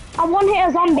 I one hit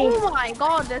a zombie. Oh my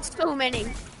God, there's so many.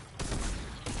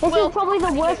 This well, is probably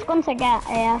the worst gun to get.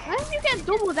 Yeah. How did you get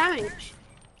double damage?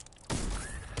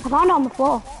 I found it on the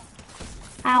floor.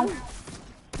 Ow.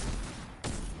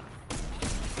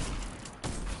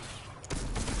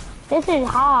 This is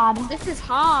hard. This is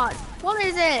hard. What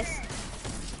is this?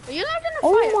 Are you not gonna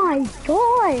fight? Oh my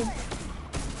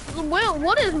god. Well,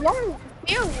 what is wrong?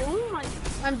 Ew, oh my...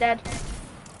 I'm dead.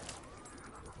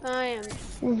 I am. This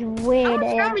is How weird. much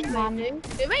damage man. do they do?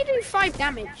 They may do 5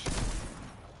 damage.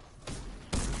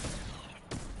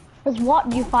 Does what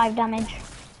do 5 damage?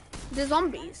 The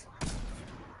zombies.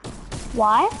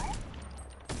 Why?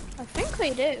 I think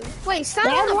they do. Wait, stand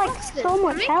They on have, the like, boxes. so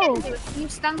much Can we health. do it? You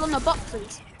stand on the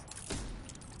boxes.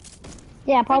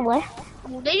 Yeah, probably.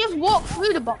 They just walk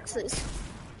through the boxes.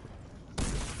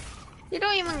 They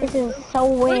don't even. This is so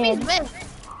What do you mean weird. this?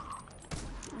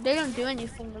 They don't do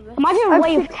anything with it. Imagine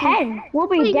wave 10. We'll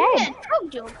be Wait, you dead. get a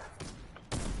chug jug.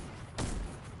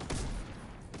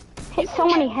 Hit so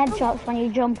many headshots when you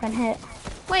jump and hit.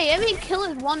 Wait, every kill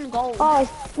is 1 gold.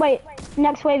 Oh, wait.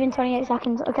 Next wave in 28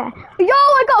 seconds. Okay. Yo,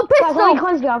 I got a Guys, how many pistol!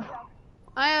 coins do you have?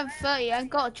 I have 30. I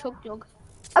got a chug jug.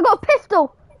 I got a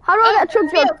pistol! How do I get a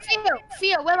chug jug?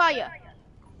 Theo, where are you?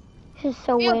 This is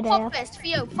so Theo, weird. pop this.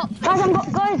 Theo, pop this.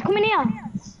 Guys, come in here.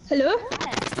 Hello?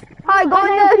 Hi, go Guys,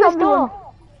 in open there, this zombie one.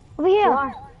 door. Over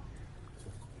here.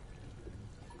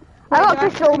 I got a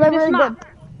pistol, they're really good. Just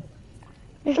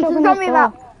This is open this zombie door.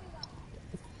 map.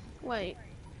 Wait.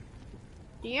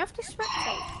 Do you have to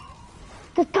spectate?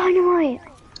 There's dynamite.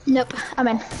 Nope, I'm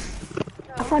in.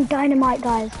 I found dynamite,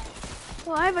 guys.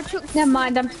 Well, I have a chug. Never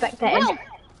mind, I'm spectating.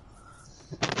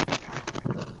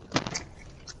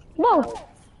 Well, Whoa.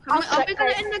 are we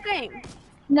gonna end the game?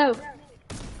 No.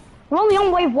 We're only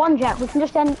on wave 1, Jack. We can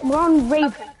just end. We're on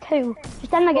wave 2.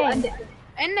 Just end the game. end it.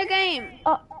 End the game.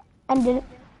 Oh, ended it.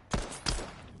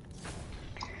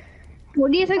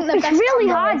 What do you think the It's best really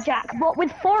combo hard, is? Jack, but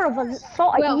with 4 of us, it's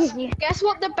sort of Well, easy. guess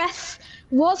what the best...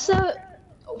 What's the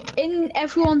in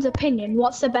everyone's opinion,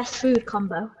 what's the best food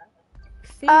combo?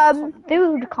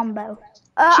 Food combo.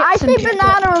 I Chips and say ketchup.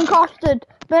 banana and custard.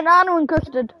 Banana and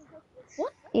custard.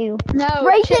 Ew. No,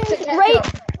 Raisins, chips and ketchup.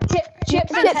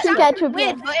 Chips and Chips and ketchup. ketchup.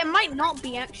 Weird, but it might not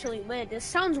be actually weird. It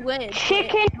sounds weird. but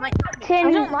Chicken, It might not be. I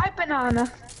tin, don't like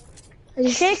banana. I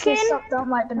just chicken don't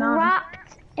like banana.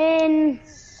 wrapped in.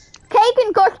 Cake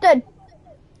and custard.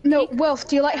 No, Wilf,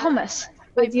 do you like hummus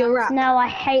with your wrap? No, I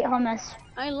hate hummus.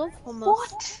 I love hummus.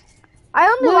 What? I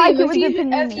only like it with the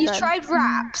Have you panini. tried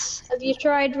wraps? Have you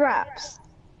tried wraps?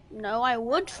 No, I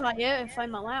would try it if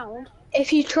I'm allowed.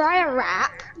 If you try a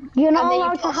wrap, You're not and then you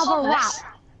allowed to put have a wrap. hummus,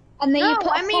 and then No, you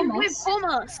put I mean with hummus,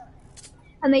 hummus.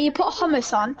 and then you put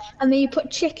hummus on, and then you put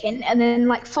chicken, and then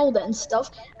like fold it and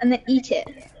stuff, and then eat it.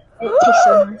 It tastes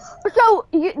so nice. So,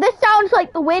 this sounds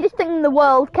like the weirdest thing in the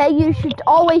world, okay? You should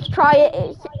always try it.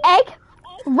 It's egg,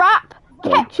 wrap,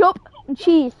 ketchup, and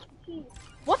cheese.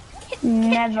 What?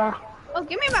 Never. Oh,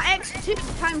 give me my X 2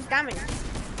 times damage.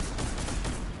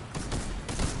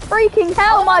 Freaking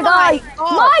hell, Oh my guy! my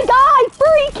God. My guy!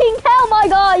 Freaking hell, my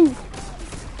guy!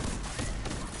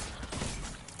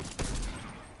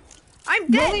 I'm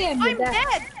dead. William, I'm you're dead.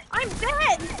 dead. I'm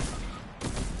dead.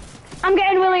 I'm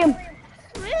getting William.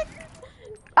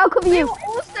 I'll cover They you. were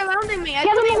all surrounding me. I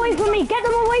Get them couldn't away even- from me. Get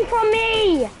them away from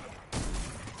me.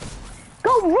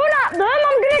 Go run at them.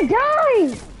 I'm gonna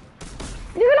die.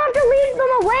 You're gonna have to leave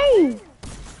them away.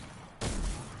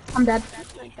 I'm dead.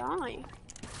 I die.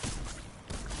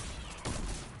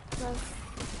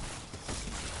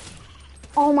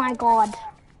 Oh my god.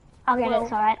 I'll get it. Well.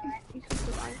 It's alright. You can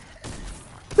survive.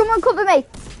 Someone cover me.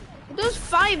 It does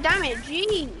 5 damage.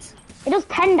 Jeez. It does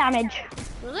 10 damage.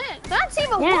 Was it? That's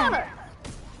even Yeah. worse.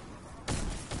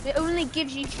 It only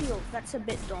gives you shield. That's a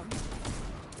bit dumb.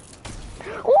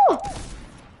 Oh!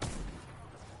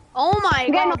 Oh my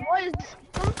Again. god. What is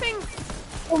something?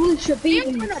 Oh, should be.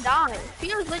 Fio's gonna die.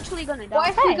 Fio's literally gonna die. What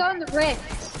if we go in the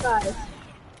rifts, guys?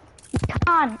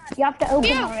 Can't. You have to open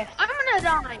Fio, the rift. I'm gonna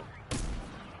die.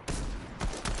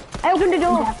 I opened the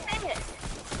door. That's it.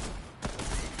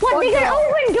 What? They can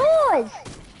open doors.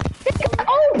 They can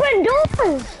open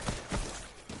doors.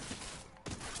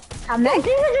 Can they?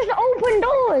 These are just open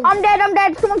doors. I'm dead, I'm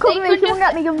dead. Someone cover me. They Someone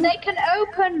get me. they can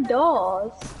open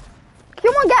doors.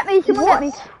 Someone get me. Someone get me.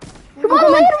 What?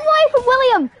 Someone lead away from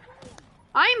William.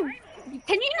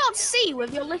 Can you not see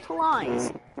with your little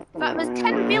eyes that there's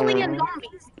 10 billion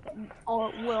zombies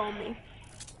or will me?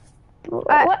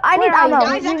 I need Where are you? ammo. Guys,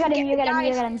 I You can get him, you get him,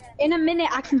 you guys, get him. In a minute,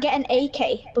 I can get an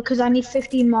AK because I need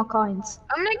 15 more coins.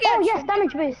 I'm gonna get Oh yes,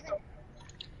 damage boost.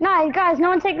 Nah, guys, no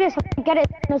one take this. Get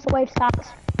it as the wave starts.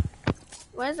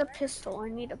 Where's a pistol?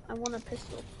 I want a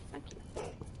pistol. Thank you.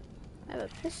 I have a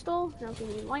pistol. Now give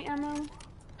me light ammo.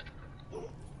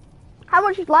 How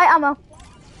much is light ammo?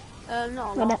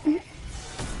 No, Got it.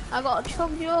 I got a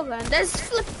chug jug and there's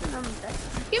flipping them there.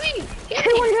 Give me!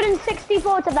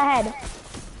 264 to the head.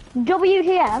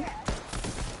 WTF?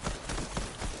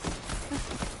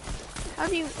 How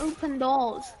do you open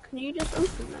doors? Can you just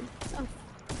open them? Oh.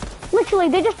 Literally,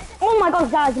 they just. Oh my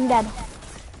god, guys, I'm dead.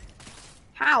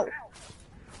 How?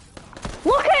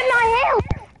 Look at my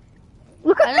health.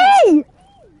 Look I at don't- me.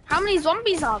 How many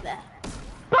zombies are there?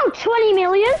 About 20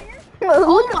 million.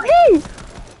 Look my- at me.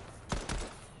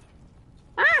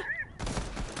 Ah!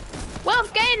 Well,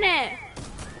 get in there!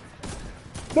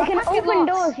 They can fucking open lost.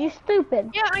 doors. You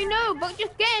stupid. Yeah, I know, but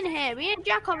just get in here. Me and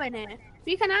Jack are in here.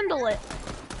 We can handle it.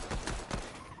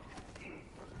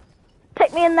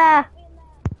 Take me in there.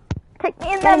 Take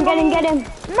me in there. Get him, get him, Mommy.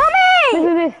 get him. Mommy. Move,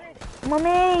 move, move.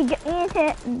 Mommy, get me in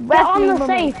here. They're on the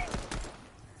Mommy. safe.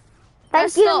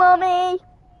 Thank They're you, stuck. Mommy.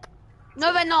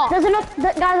 No, they're not. There's enough.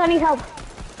 Guys, I need help.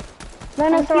 They're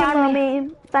gonna Thank you, surround me.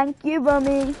 Mommy. Thank you,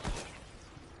 Mommy.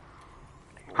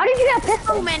 How did you get a So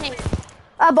pistol? many.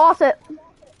 I bought it.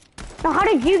 No, how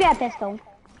did you get a pistol?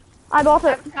 I bought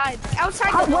it. Outside. Outside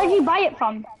How, the where'd door. you buy it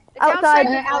from? It's Outside.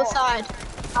 the door. Outside.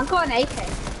 I've got an AK.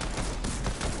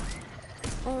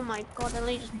 Oh my god,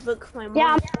 I just broke my mind.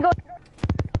 Yeah, I'm going.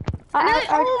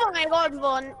 Oh my god,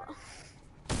 run.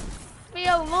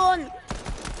 Theo, run.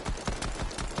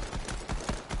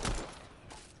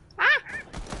 Ah!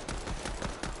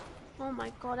 Oh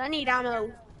my god, I need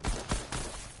ammo.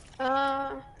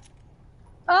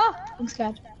 Oh, I'm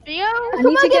scared. Theo? I need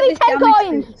Someone to give get me this 10 damage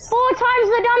coins. boost. 4 times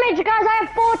the damage, guys. I have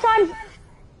 4 times.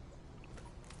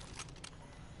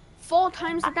 4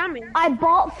 times the damage. I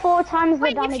bought 4 times the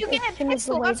Wait, if damage you get as a soon as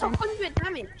the pistol, wave that's 100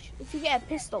 damage. If you get a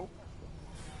pistol.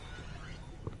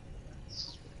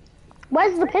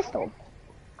 Where's the pistol?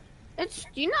 It's,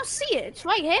 do you not see it? It's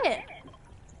right here.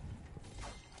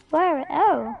 Where?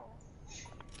 Oh.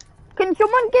 Can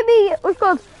someone give me what's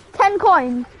called 10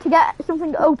 coins to get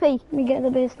something OP? Let me get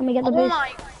the boost. Let me get the Oh boost.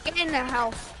 my, get in the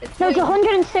house. No, it's waiting.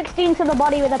 116 to the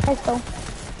body with a pistol.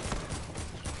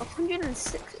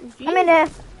 106. I'm in here.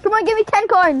 Someone give me 10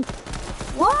 coins.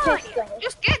 Why?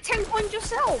 Just get 10 coins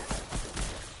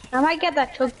yourself. I might get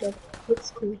that chug jug. It's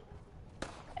cool.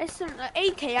 It's an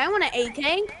AK. I want an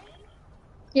AK.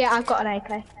 Yeah, I've got an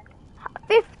AK.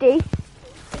 50.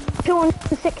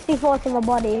 264 to the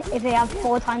body if they have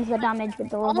 4 times the damage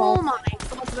with the Oh revolver. my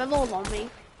god, they're all on me.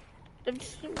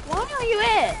 Why are you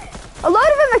here? A lot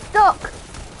of them are stuck.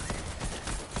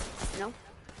 No.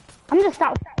 I'm just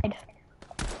outside,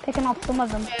 picking off some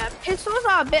of them. Yeah, pistols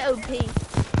are a bit OP.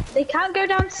 They can't go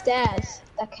downstairs.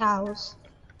 They're cows.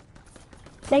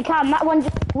 They can. That one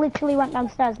just literally went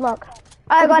downstairs. Look.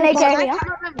 I got an This AK. area,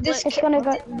 This it's gonna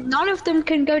go. None of them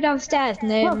can go downstairs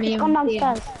near Look, me it's gone and Theo.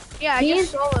 downstairs. Yeah, I Me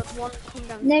just saw it one come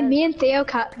down. Near me and Theo,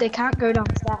 they can't go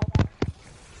downstairs.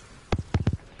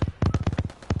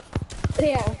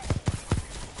 Theo.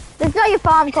 There's not your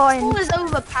farm Pistol coins. is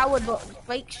overpowered, but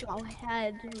breaks your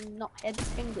head, not head,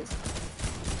 fingers.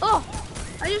 Oh,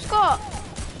 I just got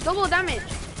double damage.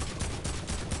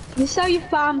 You sell your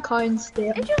farm coins,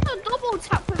 Theo. It's just a double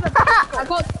tap with a pistol. I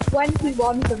got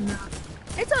 21 from that.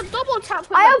 It's a double tap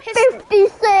with I a have pistol.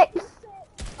 56.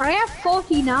 I have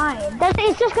 49.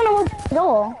 It's just gonna open the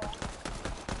door.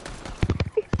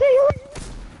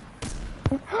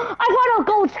 I got a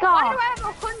gold Why scar. do I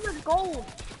have 100 gold?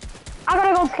 I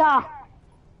got a gold scar.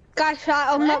 Guys, shall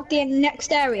I unlock the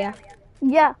next area?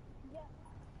 Yeah.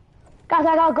 Guys,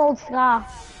 I got a gold scar.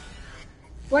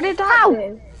 What did that Ow.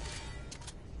 do?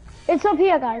 It's up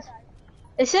here, guys.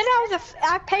 It said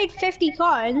I paid 50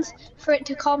 coins for it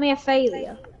to call me a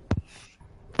failure.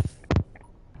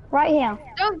 Right here.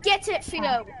 Don't get it,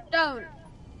 Theo. Don't.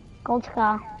 Gold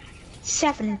scar.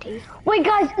 70. Wait,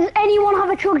 guys, does anyone have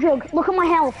a chug jug? Look at my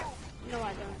health. No,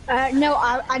 I don't. No,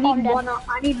 I need I'm dead. one.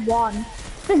 I need one.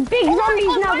 There's big zombies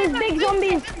Oh, now. wait, There's big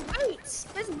zombies. There's roots.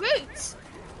 There's roots.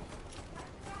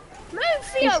 Move,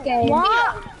 Theo. This game.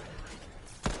 What?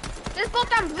 There's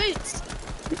goddamn roots.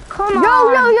 Come Yo,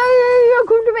 on. yo, yo, yo, yo,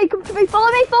 come to me, come to me.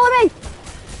 Follow me, follow me.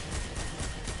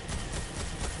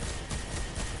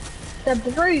 The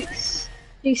brutes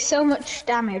do so much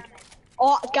damage.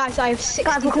 Oh, guys, I have 60.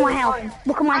 Guys, look at my health.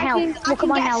 Look at my health. Look at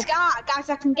my health. Guys,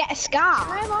 I can get a scar.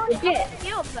 I'm already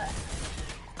Legit. up there.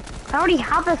 I already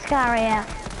have a scar here.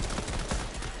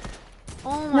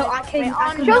 Oh my No, I can. God.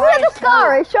 I can Show me where the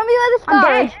scar is. Show me where the I'm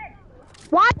scar dead. is.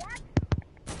 What?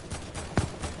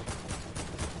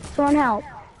 Someone help.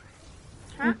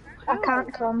 Huh? I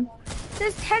can't come.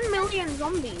 There's 10 million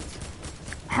zombies.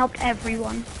 Helped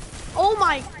everyone. Oh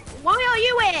my. Why are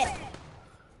you here?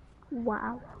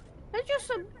 Wow. There's just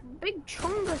a big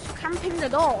chungus camping the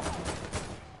door.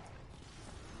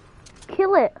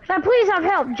 Kill it. So please have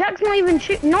help. Jack's not even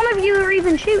shooting. None of you are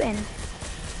even shooting.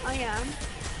 I am.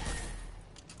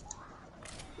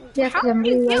 Yeah, How because I'm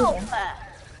did you get reloading. up there?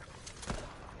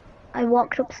 I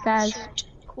walked upstairs.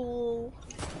 Cool.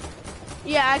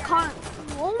 Yeah, I can't.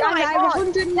 Oh Guys, my I have god.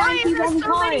 Why is there 191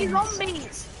 so many coins.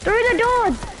 zombies? Through the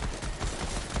door.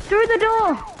 Through the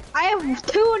door. I have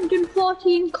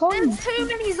 214 There's coins. too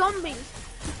many zombies.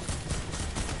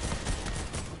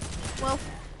 Well,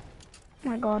 Oh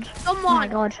my god. someone. Oh my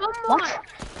god. Someone. What?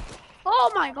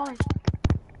 Oh my god.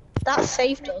 That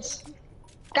saved us.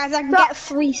 Guys, I can So- get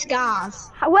 3 scars.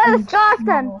 Where are the scars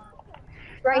then?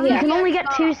 Right You here. can only get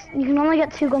two. You can only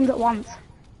get 2 guns at once.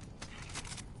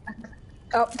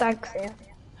 Oh, thanks, yeah.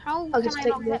 How I'll can just I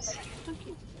take not get this. this? Thank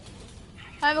you.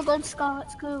 I have a gold scar.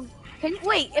 Let's go. Can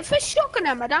wait? If it's shotgun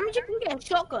ammo damage, you can get a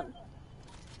shotgun.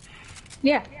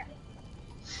 Yeah.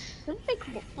 Doesn't take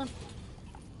one.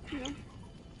 Yeah.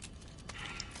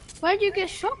 Where'd you get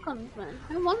shotguns, man?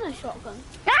 I want a shotgun.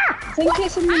 I think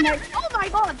it's in the next. Oh my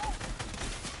god!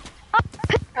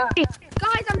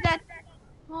 Guys, I'm dead.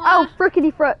 Oh,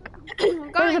 frickety frick.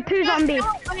 Guys, a poo zombie.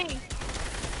 help me.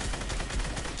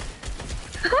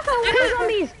 Poo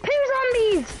zombies! Poo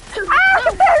zombies! Ah,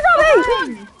 the bear's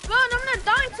on me! Run, I'm gonna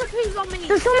die to poo zombies.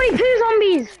 There's so many poo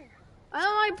zombies! I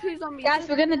don't like poo zombies. Guys,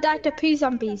 we're gonna die to poo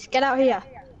zombies. Get out here.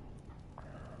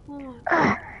 Oh.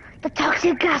 The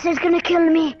toxic gas is gonna kill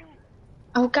me.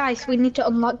 Oh, guys, we need to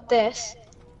unlock this.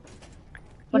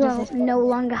 What You is will this? no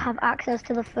longer have access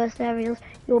to the first areas.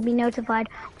 You will be notified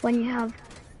when you have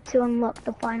to unlock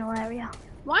the final area.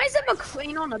 Why is there a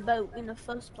crane on a boat in the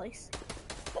first place?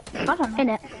 I don't know. In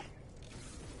it.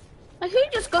 Like, who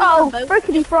just goes Oh, on a boat?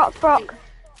 frickety frock frock.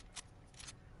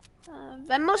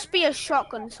 There must be a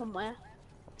shotgun somewhere.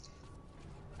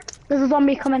 There's a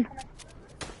zombie coming.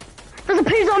 There's a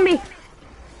poo zombie!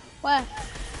 Where?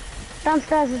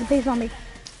 Downstairs is a big zombie.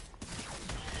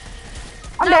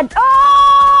 I'm dead.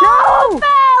 Oh!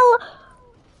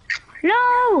 No!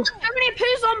 No! How many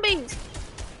poo zombies?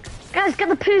 Guys, get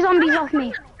the poo zombies off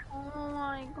me. Oh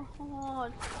my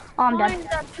god. Oh, I'm Why dead. is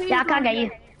that poo Yeah, I can't get zombie?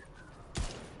 you.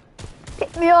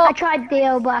 Pick me I up. tried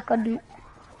Theo, but I couldn't.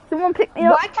 Someone pick me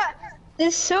up. Why can't?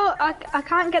 There's so I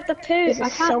can't get the poo. This I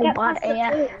is can't so get bad, past the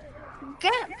AF. poo.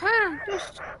 Get her.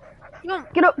 Just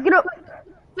jump. Get up, get up.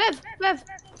 Rev.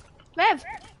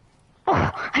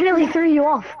 Oh, I nearly threw you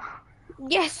off.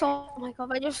 Yes, oh my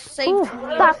god, I just saved Ooh,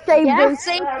 me. That saved Yeah. us.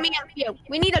 Saved me and you.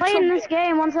 We need a Playing chug. this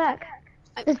game, one sec.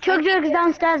 There's I chug jugs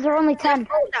downstairs, they're only 10.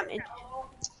 full damage.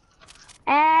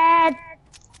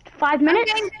 5 I'm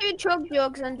minutes? getting 2 chug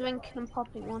jugs and drinking and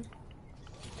popping one.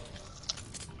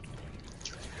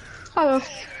 Oh,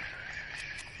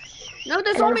 No,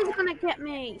 the zombie's gonna get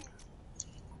me.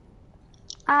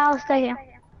 I'll stay here.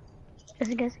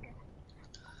 Just in case.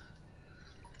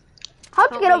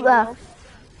 How'd you get up there?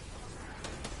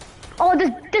 Oh,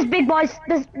 there's big boys.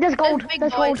 There's gold. big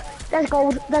There's boys. gold. There's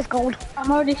gold. There's gold.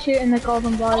 I'm already shooting the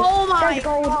golden boy. Oh my There's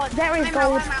gold. god. There is I'm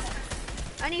gold. out.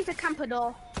 I need to camp a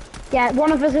door. Yeah,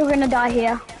 one of us are gonna die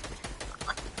here.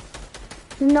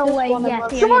 No way. one of Yeah,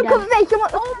 us. Theo, Someone you're cover dead. me, someone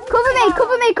cover me,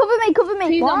 cover me, cover me, cover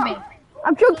me. Who's on me?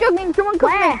 I'm chug jugging, someone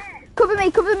cover me. Where? Cover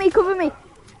me, cover me, cover me.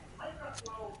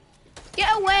 Get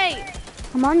away.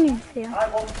 I'm on you, Theo. I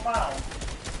once found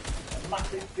a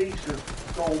massive piece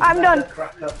of gold I'm done.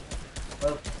 cracker.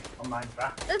 Well, on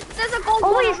Minecraft. There's a gold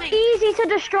Oh, one it's on me. easy to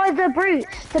destroy the brutes,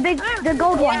 the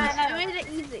gold ones. Yeah, I made it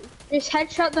easy. Just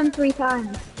headshot them 3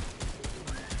 times.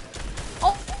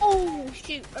 Oh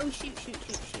shoot. Oh shoot.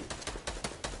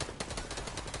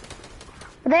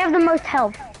 But they have the most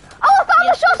health. Oh, I found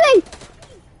a shotty!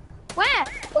 Where?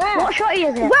 Where? What shotty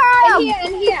is it? Where I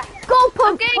am! In here. Gold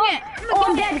I'm pump! getting it. Oh,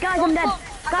 I'm dead, guys. I'm dead.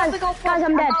 Guys,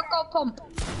 I'm dead.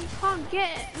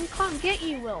 You can't get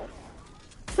you, Will.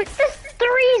 But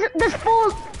there's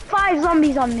 5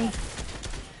 zombies on me,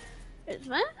 Is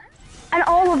there? and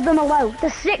all of them are low.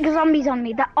 There's 6 zombies on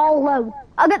me. They're all low.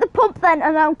 I'll get the pump then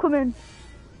and I'm coming.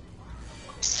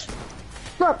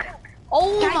 Look,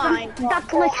 Oh guys, my god.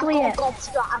 that's literally it.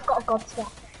 I've got a god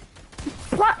strat.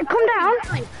 Come down.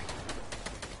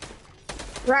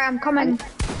 Right, I'm coming.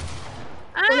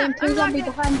 I'm Two zombies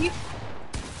not behind you.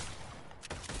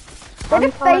 Let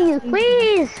it phase.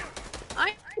 Please.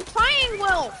 I'm trying,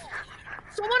 Will.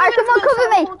 Someone Someone cover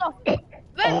me. Hold on.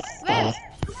 Rev.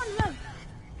 Come on,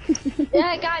 Rev.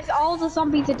 Yeah, guys, all the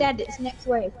zombies are dead. It's next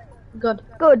wave. Good.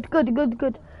 Good.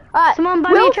 Alright, Someone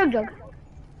buy me a chug jug.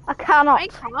 I cannot. I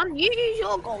can't. You use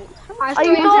your gold. Are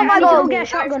you doing my I need to gold? get a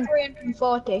shotgun.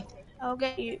 340. I'll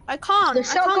get you. I can't. The I can't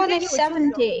shotgun get is you a chug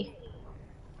jug. 70.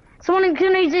 Someone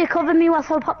can easily cover me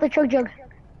whilst I pop the chug jug.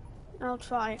 I'll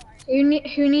try. Who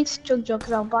needs chug jug?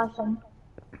 Cause I'll buy some.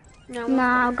 No.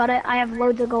 Nah, I've got it. I have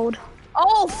loads of gold.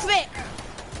 Oh, frick.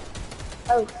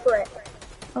 Oh, frick.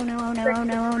 Oh no, oh no, oh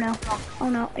no, oh no. Oh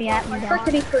no, yeah, I'm dead.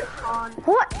 Frickety frick.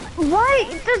 What?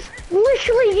 Why does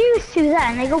literally use 2 there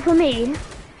and they go for me?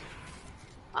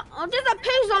 Oh, there's a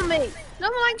poo on me. No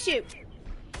one likes you.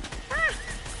 Ah.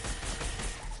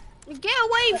 Get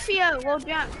away, Theo, or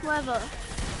Jack, whoever.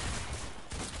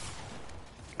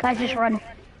 Guys, just run.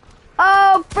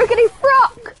 Oh, frickety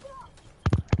frock!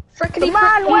 Frickety The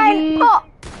man went pop!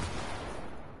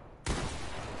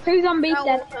 Two zombies No,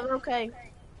 dead. I'm okay.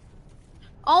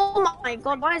 Oh my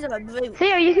god, why is there a brute?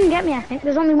 Theo, you can get me, I think.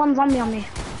 There's only 1 zombie on me.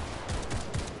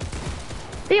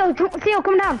 Theo,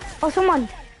 come down. Oh, someone.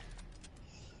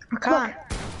 I can't.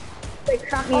 They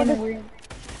trapped me in the room.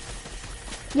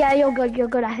 Yeah, you're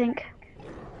good, I think.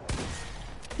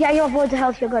 Yeah, you have loads of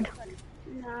health, you're good.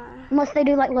 Nah. Unless they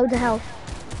do, like, loads of health.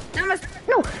 That must...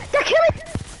 No, they're killing...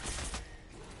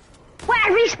 Wait,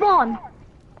 I respawn!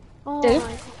 Oh Dude. my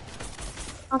god.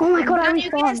 Oh my god, I And you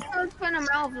get respawned. so good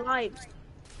amount of lives.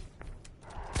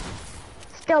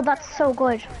 Still, that's so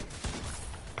good.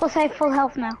 Plus, I have full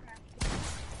health now.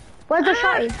 Where's the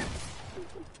shotty?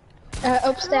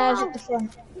 Upstairs at the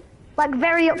front. Like,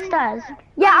 very upstairs.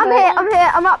 Yeah, I'm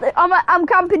here. I'm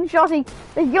camping shotty.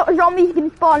 The zombies can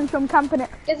spawn from camping it.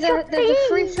 There's a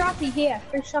free shotty here.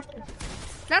 Free shotty.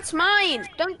 That's mine.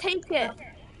 Don't take it.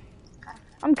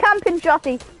 I'm camping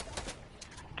shotty.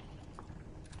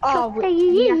 Oh,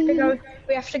 we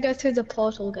have to go through the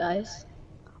portal, guys.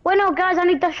 Wait, no, guys, I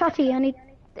need the shotty. I need...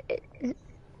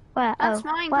 Where? That's oh,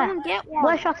 mine. Where? Come and get one.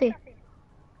 Where's shotty?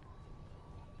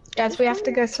 Guys, we have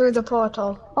to go through the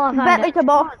portal. Oh, I Bet found it's it. a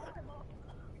boss.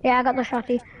 Yeah, I got the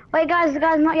shotty. Wait, guys,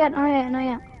 not yet.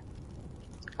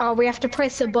 Oh, we have to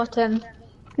press the button.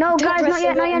 No, Don't guys, press not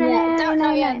yet, the not yet, button no.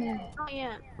 Not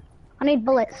yet. I need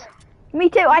bullets. Me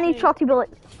too. I need shotty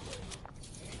bullets.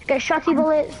 Get shotty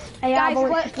bullets, AR Guys,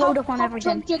 bullets, let's just load up on pop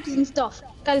everything. chug jugs and stuff.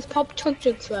 Guys, pop chug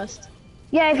jugs first.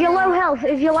 Yeah, if you're low health,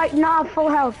 if you're like not full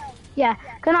health. Yeah.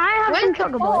 Can I have some Where's the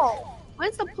chugger bullets? portal?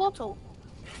 Where's the portal?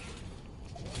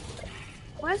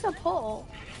 Where's the portal?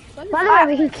 By the way,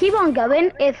 we can keep on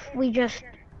going if we just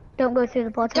don't go through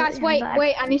the portal. Guys, wait,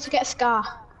 I need to get a scar.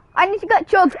 I need to get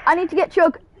chug. I need to get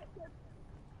chug.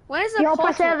 Where's the You'll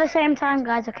press it at portal? the same time,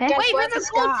 guys, okay? Guys, Wait, where's there's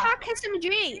the a gold scar? tack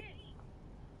SMG.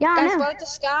 Yeah, I Guys, know. where's the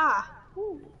scar?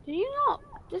 Ooh, do you not?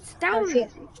 It's down. see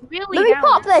it. Really Let me down.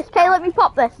 pop this. Okay, let me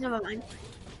pop this. Never mind.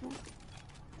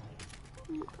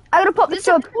 I'm gonna pop the There's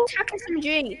a chug. gold tack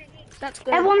SMG. That's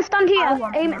good. Everyone stand I here,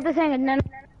 want aim at the thing, and then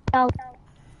I'll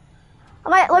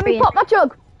Alright, let me Yeah. pop my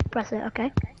chug. press it,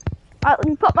 okay? Alright, let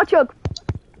me pop my chug.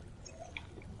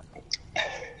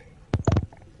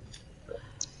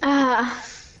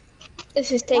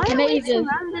 This is Why taking are we ages.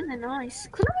 surrounded in ice?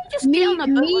 Couldn't we just get on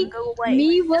the boat and go away?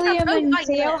 Me, William, boat and right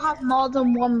Theo there. have more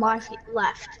than one life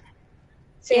left.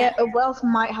 So Yeah. Wilf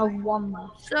might have one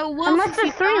left. So Wolf, Unless if there's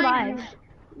you 3 die- lives.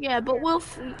 Yeah, but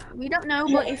Wolf, we don't know.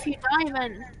 But if you die,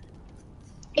 then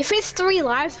If it's 3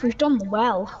 lives, we've done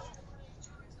well.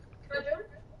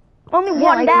 Only Yeah,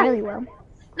 one like death. really well. no,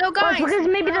 Well, guys. it's because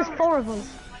maybe there's 4 of us.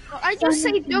 I just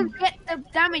say don't get the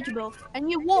damage buff,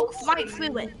 and you walk right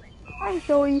through it. I'm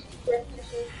sorry.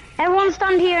 Everyone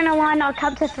stand here in a line, I'll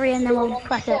count to 3 and then we'll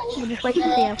press it. We'll just wait for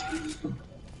Theo.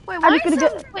 Wait, I'm why just is gonna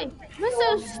that? Wait,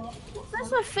 where's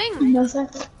the thing? What's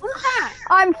that?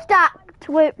 I'm stacked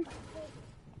with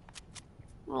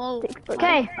Oh,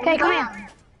 Okay, come here.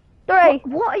 3.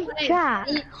 What is that?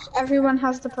 Everyone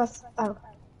has to press. Oh.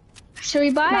 Should we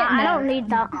buy it? Nah, I now? don't need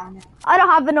that. I don't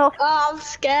have enough. Oh, I'm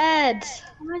scared.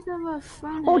 why is there a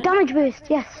friend? Oh, damage boost,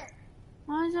 yes.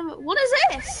 Why is there? What is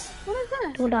this? What is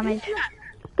this? Double damage.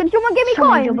 Can someone give me So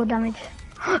many coins? double damage.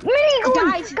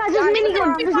 Minigun! Guys, there's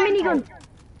minigun! There's minigun!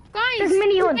 Guys, There's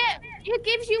minigun. it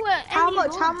gives you a. How any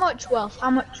much? gun. How much, Wilf? How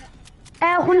much?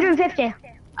 150. I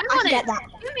want get it. that.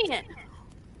 Give me it.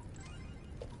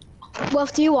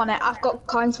 Wilf, do you want it? I've got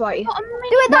coins for you. What a Do mini-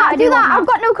 it that, I do do that. want I've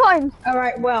got no coins. All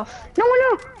right, Wilf. No,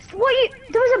 what you?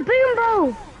 There was a boom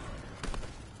bow!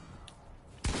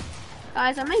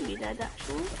 Guys, I may be dead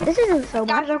actually. This isn't so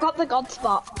bad. Guys, I've got the god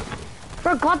spot.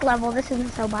 For a god level, this isn't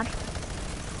so bad.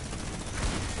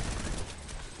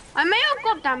 I may have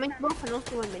got damage buff and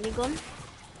also a minigun.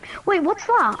 Wait, what's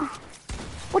that?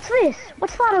 What's this?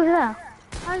 What's that over there?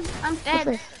 I'm What's dead.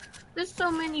 this? There's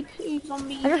so many poo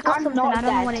zombies. I just got I'm something, not I don't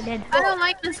know dead. what it did. I don't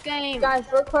like this game. Guys,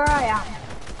 look where I am.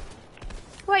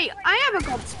 Wait, I have a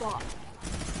god spot.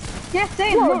 Yeah,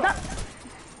 same. Whoa, look. that,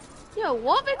 Yo,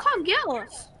 what? They can't get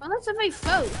us unless if they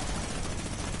vote.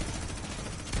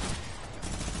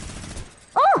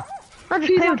 oh! That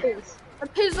just pooed. Zombies. The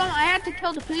poo zombie. I had to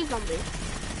kill the poo zombie.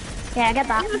 Yeah, I get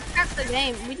that. We just hacked the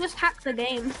game. We just hacked the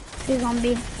game. Two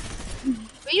zombie.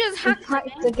 We just hacked the Hack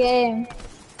game. the game.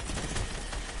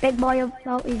 Big boy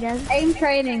about he does. Aim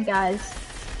training, guys.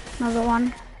 Another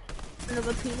one.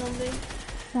 Another poo zombie.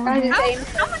 One Guys, here. it's How, aim.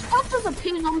 how much health does a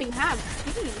poo zombie have?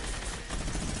 Jeez.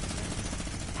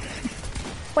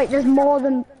 Wait, there's more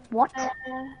than what?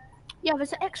 Yeah,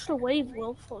 there's an extra wave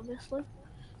wolf, obviously.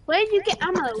 Where did you get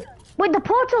ammo? Wait, the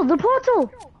portal! The portal!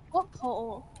 What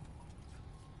portal?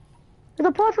 There's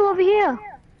a portal over here.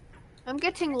 I'm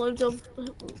getting loads of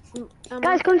ammo.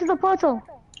 Guys, come to the portal.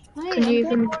 Hey, Can I'm you getting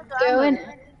even loads of go ammo. in?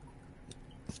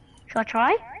 Should I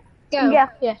try? Go. Yeah.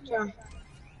 Yeah, try.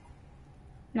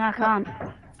 No, I can't.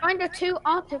 Find the 2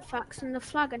 artifacts in the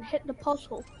flag and hit the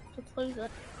portal to close it.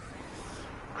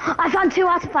 I found 2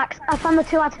 artifacts. I found the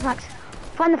 2 artifacts.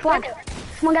 Find the flag.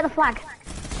 Someone get the flag.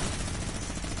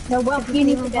 No, well, you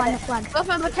need to Find get the it. flag. Wolf,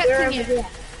 I'm You're protecting over you. here.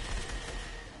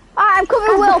 Alright, I'm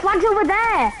covering Guys, the Will. flag's over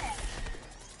there.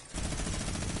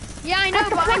 Yeah, I know, Guys,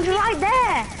 the but flag's right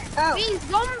there. Oh, these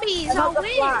zombies I got are the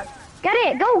weird. flag. Get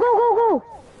it. Go, go, go, go.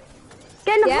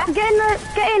 Get in the Yeah? get in the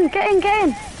get in, get in, get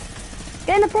in.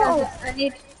 Get in the portal.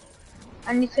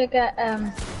 I need to get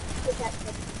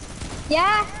protected.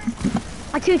 Yeah.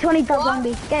 I 220 that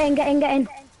zombie. Get in, get in, get in.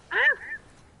 Ah,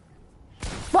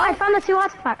 But I found the 2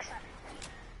 artifacts.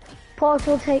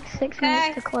 Portal takes 6 Okay.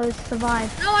 minutes to close. Survive.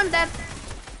 no, I'm dead.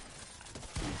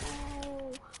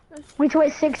 We need to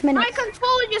wait 6 My minutes.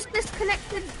 controller just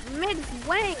disconnected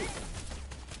midway.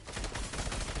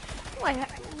 Wait,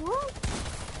 what?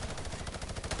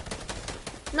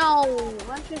 No,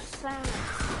 that's just sad.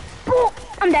 Oh,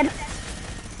 I'm dead.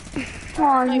 Oh,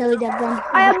 I'm nearly dead then.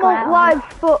 I have just got more out.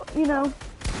 lives, but you know.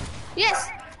 Yes.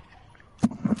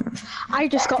 I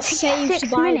just got saved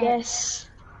 6 by minutes. this.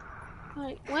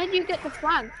 Wait, where do you get the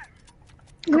flag?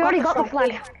 We already got the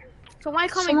flag. So why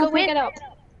can't we Someone go pick in? it up.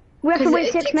 We have to 'Cause wait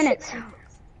it 6 takes minutes. 6 minutes.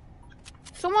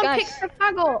 Someone Guys. pick the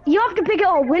flag up. You have to pick it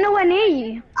up. We're nowhere near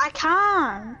you. I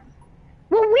can't.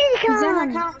 Well, we Because then I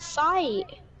can. can't fight.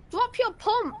 Drop your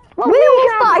pump. Well, We we will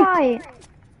can't fight. fight.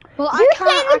 Well, You sit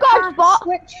in the god can't spot.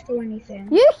 switch to anything.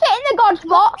 You sit in the god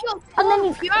spot, Drop your and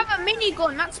then pump. You have a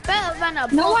minigun. That's better than a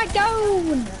No, bomb. I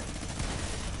don't.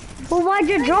 Well, why'd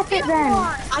you drop it then?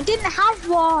 I didn't have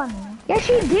one. Yes,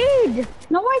 you did.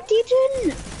 No, I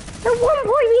didn't. At one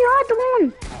point, you had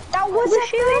one. That was We're a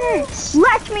shooting it. first.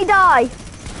 let me die.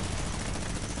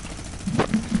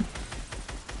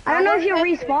 I don't know if you'll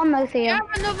You respawn though, Theo, have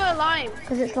another life.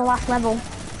 because it's the last level.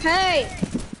 Hey,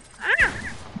 Ah.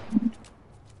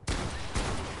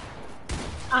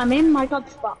 I'm in my god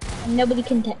spot and nobody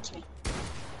can touch me.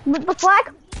 With the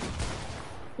flag?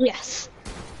 Yes.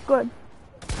 Good.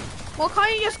 Well,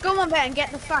 can't you just go on there and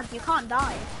get the flag? You can't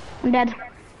die. I'm dead.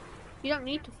 You don't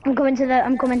need to. I'm coming to the.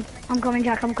 I'm coming,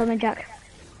 Jack. I'm coming, Jack.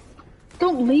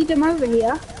 Don't lead them over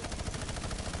here.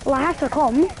 Well, I have to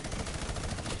come.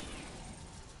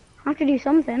 I have to do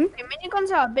something. Your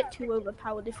miniguns are a bit too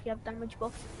overpowered if you have damage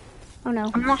buff. Oh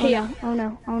no. I'm not oh, here. No. Oh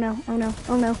no. Oh no. Oh no.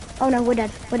 Oh no. Oh no. We're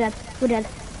dead. We're dead. We're dead.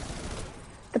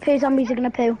 The poo zombies are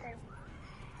gonna poo.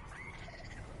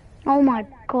 Oh my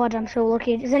god, I'm so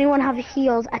lucky. Does anyone have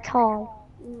heals at all?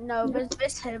 No, there's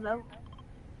this here though.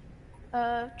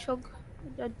 Chug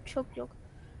jug.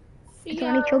 Is there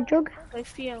any chug jug? They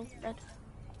feel dead.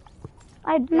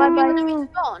 I No.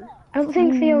 Spawn. I don't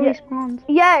think Theo Yeah. respawns.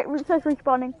 Yeah, it says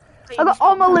respawning. I got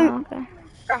all my Oh, loot. okay.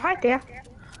 Oh, hi there.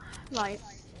 Right.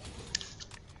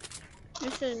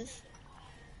 This is.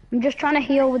 I'm just trying to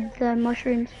heal with the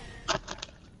mushrooms. Oh,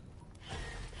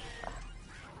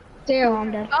 Theo,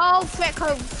 I'm dead. Oh,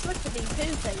 flickity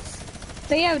poo face.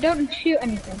 Theo, don't shoot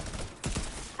anything.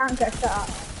 Can't get set up.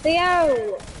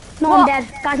 Theo! No, What? I'm dead.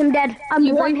 Guys, I'm dead. I'm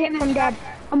You one break hit in from and dead.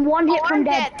 I'm one hit Oh, from I'm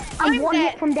dead. dead. I'm I'm one dead.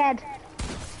 hit from dead.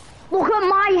 Look at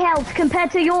my health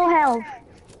compared to your health.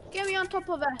 Get me on top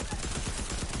of her.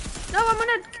 No, I'm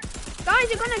gonna. Guys,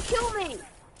 you're gonna kill me.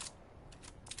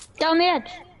 Down the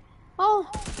edge. Oh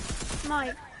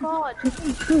my god.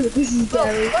 Ooh, this is Whoa,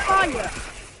 scary. where are you?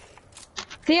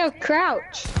 Theo,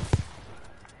 crouch.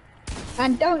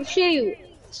 And don't shoot.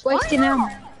 It's wasting Why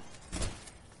not? ammo.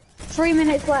 3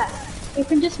 minutes left. You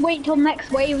can just wait till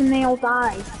next wave and they all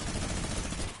die.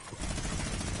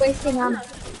 Wasting ammo.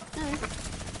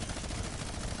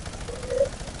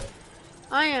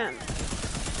 I am.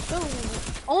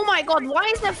 Oh my god, why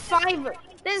is there 5?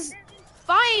 There's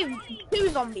 5 poo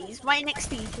zombies right next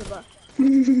to each other.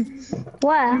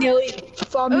 Where? Nearly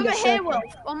from Over the here, circle. Wolf,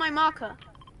 on my marker.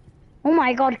 Oh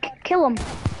my god, kill him.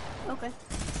 Okay.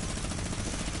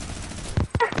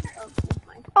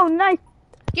 Oh, nice.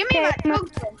 Give me that chug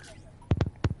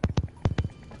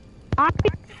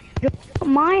jug.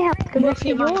 My health compared to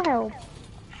your your mic. health.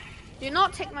 Do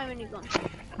not take my minigun.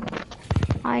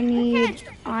 I need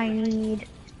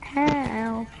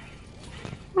help.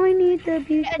 I need the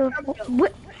beautiful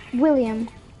William.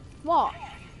 What?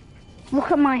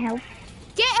 Look at my health.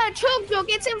 Get a chug jug,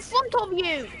 it's in front of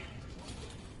you.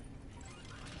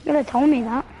 You could have told me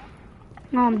that.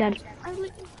 No, I'm dead.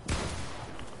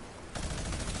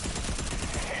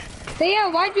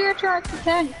 Theo, why'd you try to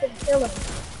turn to kill him?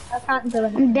 I can't do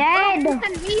it. I'm dead. You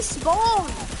can respawn.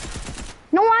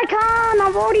 No, I can't.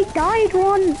 I've already died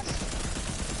once.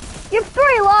 You have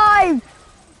 3 lives.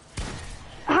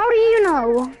 How do you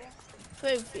know?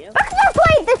 Both you. Because I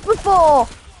played this before.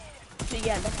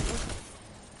 Yeah, definitely.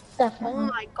 Definitely. Oh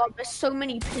my god, there's so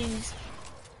many poos.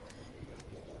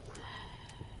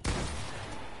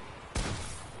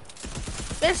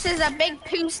 This is a big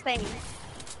poo stain.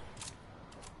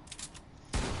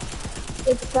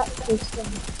 It's that system.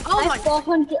 Oh my god.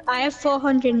 I have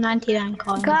 499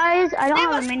 coins. Guys, I don't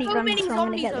There have a were so minigun, many so I'm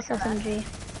gonna get this zombies over SMG.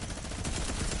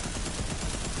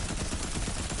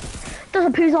 There's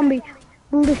a poo zombie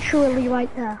literally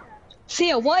right there.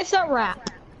 Theo, what is that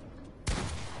rat?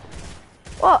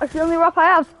 What? It's the only rap I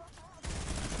have.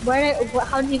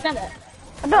 How did you get it?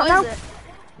 I don't know. What is it?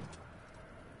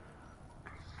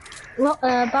 What,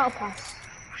 battle pass.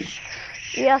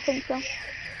 Yeah, I think so.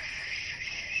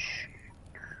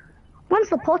 When's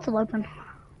the portal open?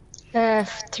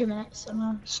 2 minutes,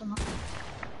 something.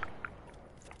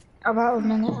 About a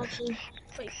minute, actually.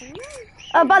 Wait, can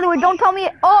you? By the way, don't tell me.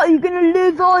 Oh, you're gonna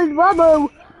lose all his ammo.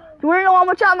 Do you wanna know how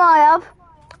much ammo I have?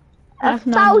 I have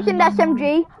 1,000 none.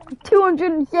 SMG,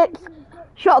 206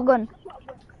 shotgun.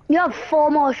 You have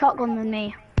 4 more shotgun than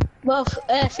me. Well,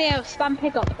 Theo, spam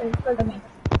pick up in front of me.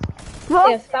 What?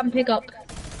 Theo, spam pick up.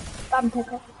 Spam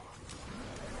pick up.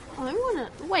 I wanna.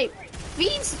 Wait.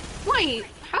 These. Wait,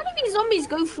 how do these zombies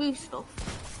go through stuff?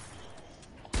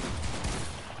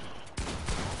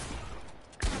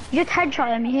 You just headshot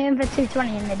them, you hit them for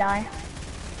 220 and they die.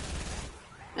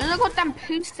 And I got damn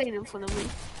poo stain in front of me.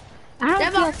 I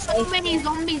There don't are feel so safe. many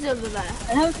zombies over there.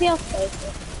 I don't feel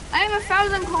safe. I have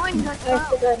 1,000 coins as I have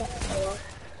to well. go next door.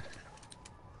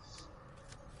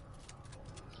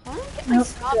 I don't get my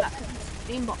star back in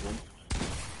Steam bottom.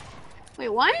 Wait,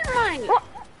 why am I? What?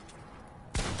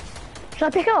 Should I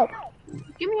pick up?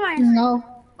 Give me my.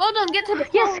 No. Hold on, get to the.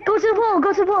 Yes, go to the wall,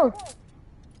 go to the wall.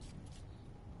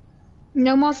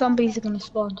 No more zombies are gonna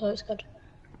spawn, so it's good.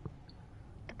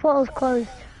 The portal's closed.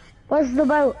 Where's the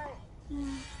boat?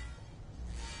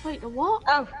 Wait, the what?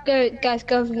 Oh, go, guys,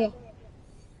 go over here.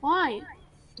 Why?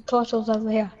 The portal's over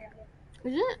here.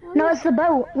 Is it? No, it's the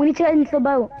boat. We need to get into the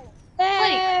boat.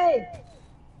 Hey!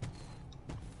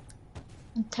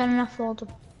 I'm turning off all the...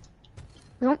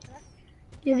 Nope.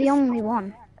 You're the only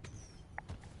one.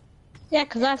 Yeah,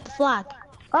 because I have the flag.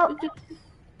 Oh,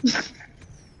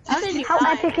 How did you how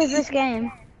die? epic is this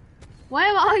game?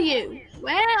 Where are you?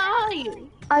 Where are you?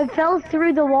 I fell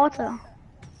through the water.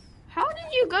 How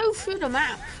did you go through the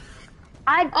map?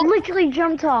 I literally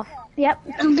jumped off. Yep.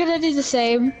 I'm gonna do the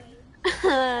same. This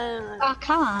I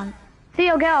can't.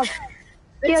 Theo, get off.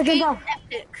 Theo, jump game off.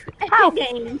 epic. How? Epic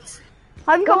games.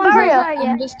 I've Go got on, barrier. Zara,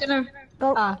 yeah. I'm just gonna...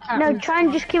 Go. I can't No, reach try and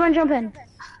one. just keep on jumping.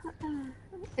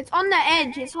 It's on the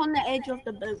edge. It's on the edge of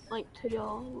the boat, like to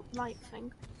your right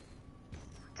thing.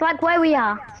 It's like where we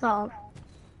are, sort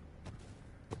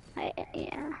of.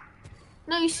 Yeah.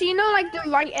 No, you see, like the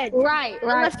right edge. Right,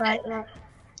 right.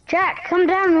 Jack, come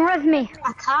down and rev me.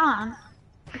 I can't.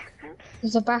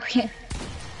 There's a barrier.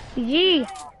 GG.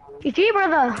 GG,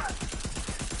 brother.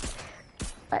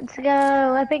 Let's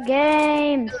go. Epic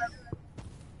games.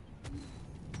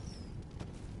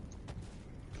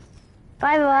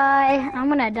 Bye-bye. I'm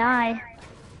gonna die.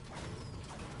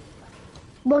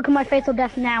 Look at my fatal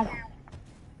death now.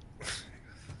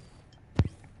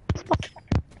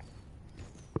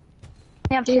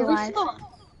 I have Do you 2 lives. respawn?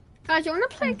 Guys, you wanna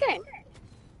play a game?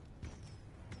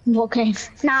 What game?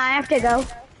 Nah, I have to go.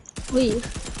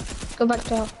 Leave. Go back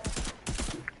to...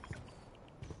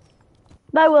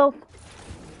 Bye, Will.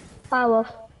 Bye, Wolf.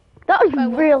 That was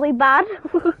really bad.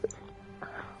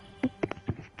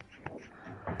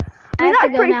 I have to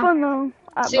That's go pretty now. fun though.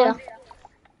 See ya.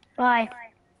 Bye.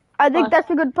 I think that's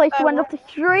a good place to end off the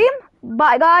stream.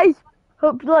 Bye, guys.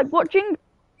 Hope you like watching.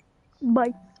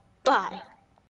 Bye. Bye.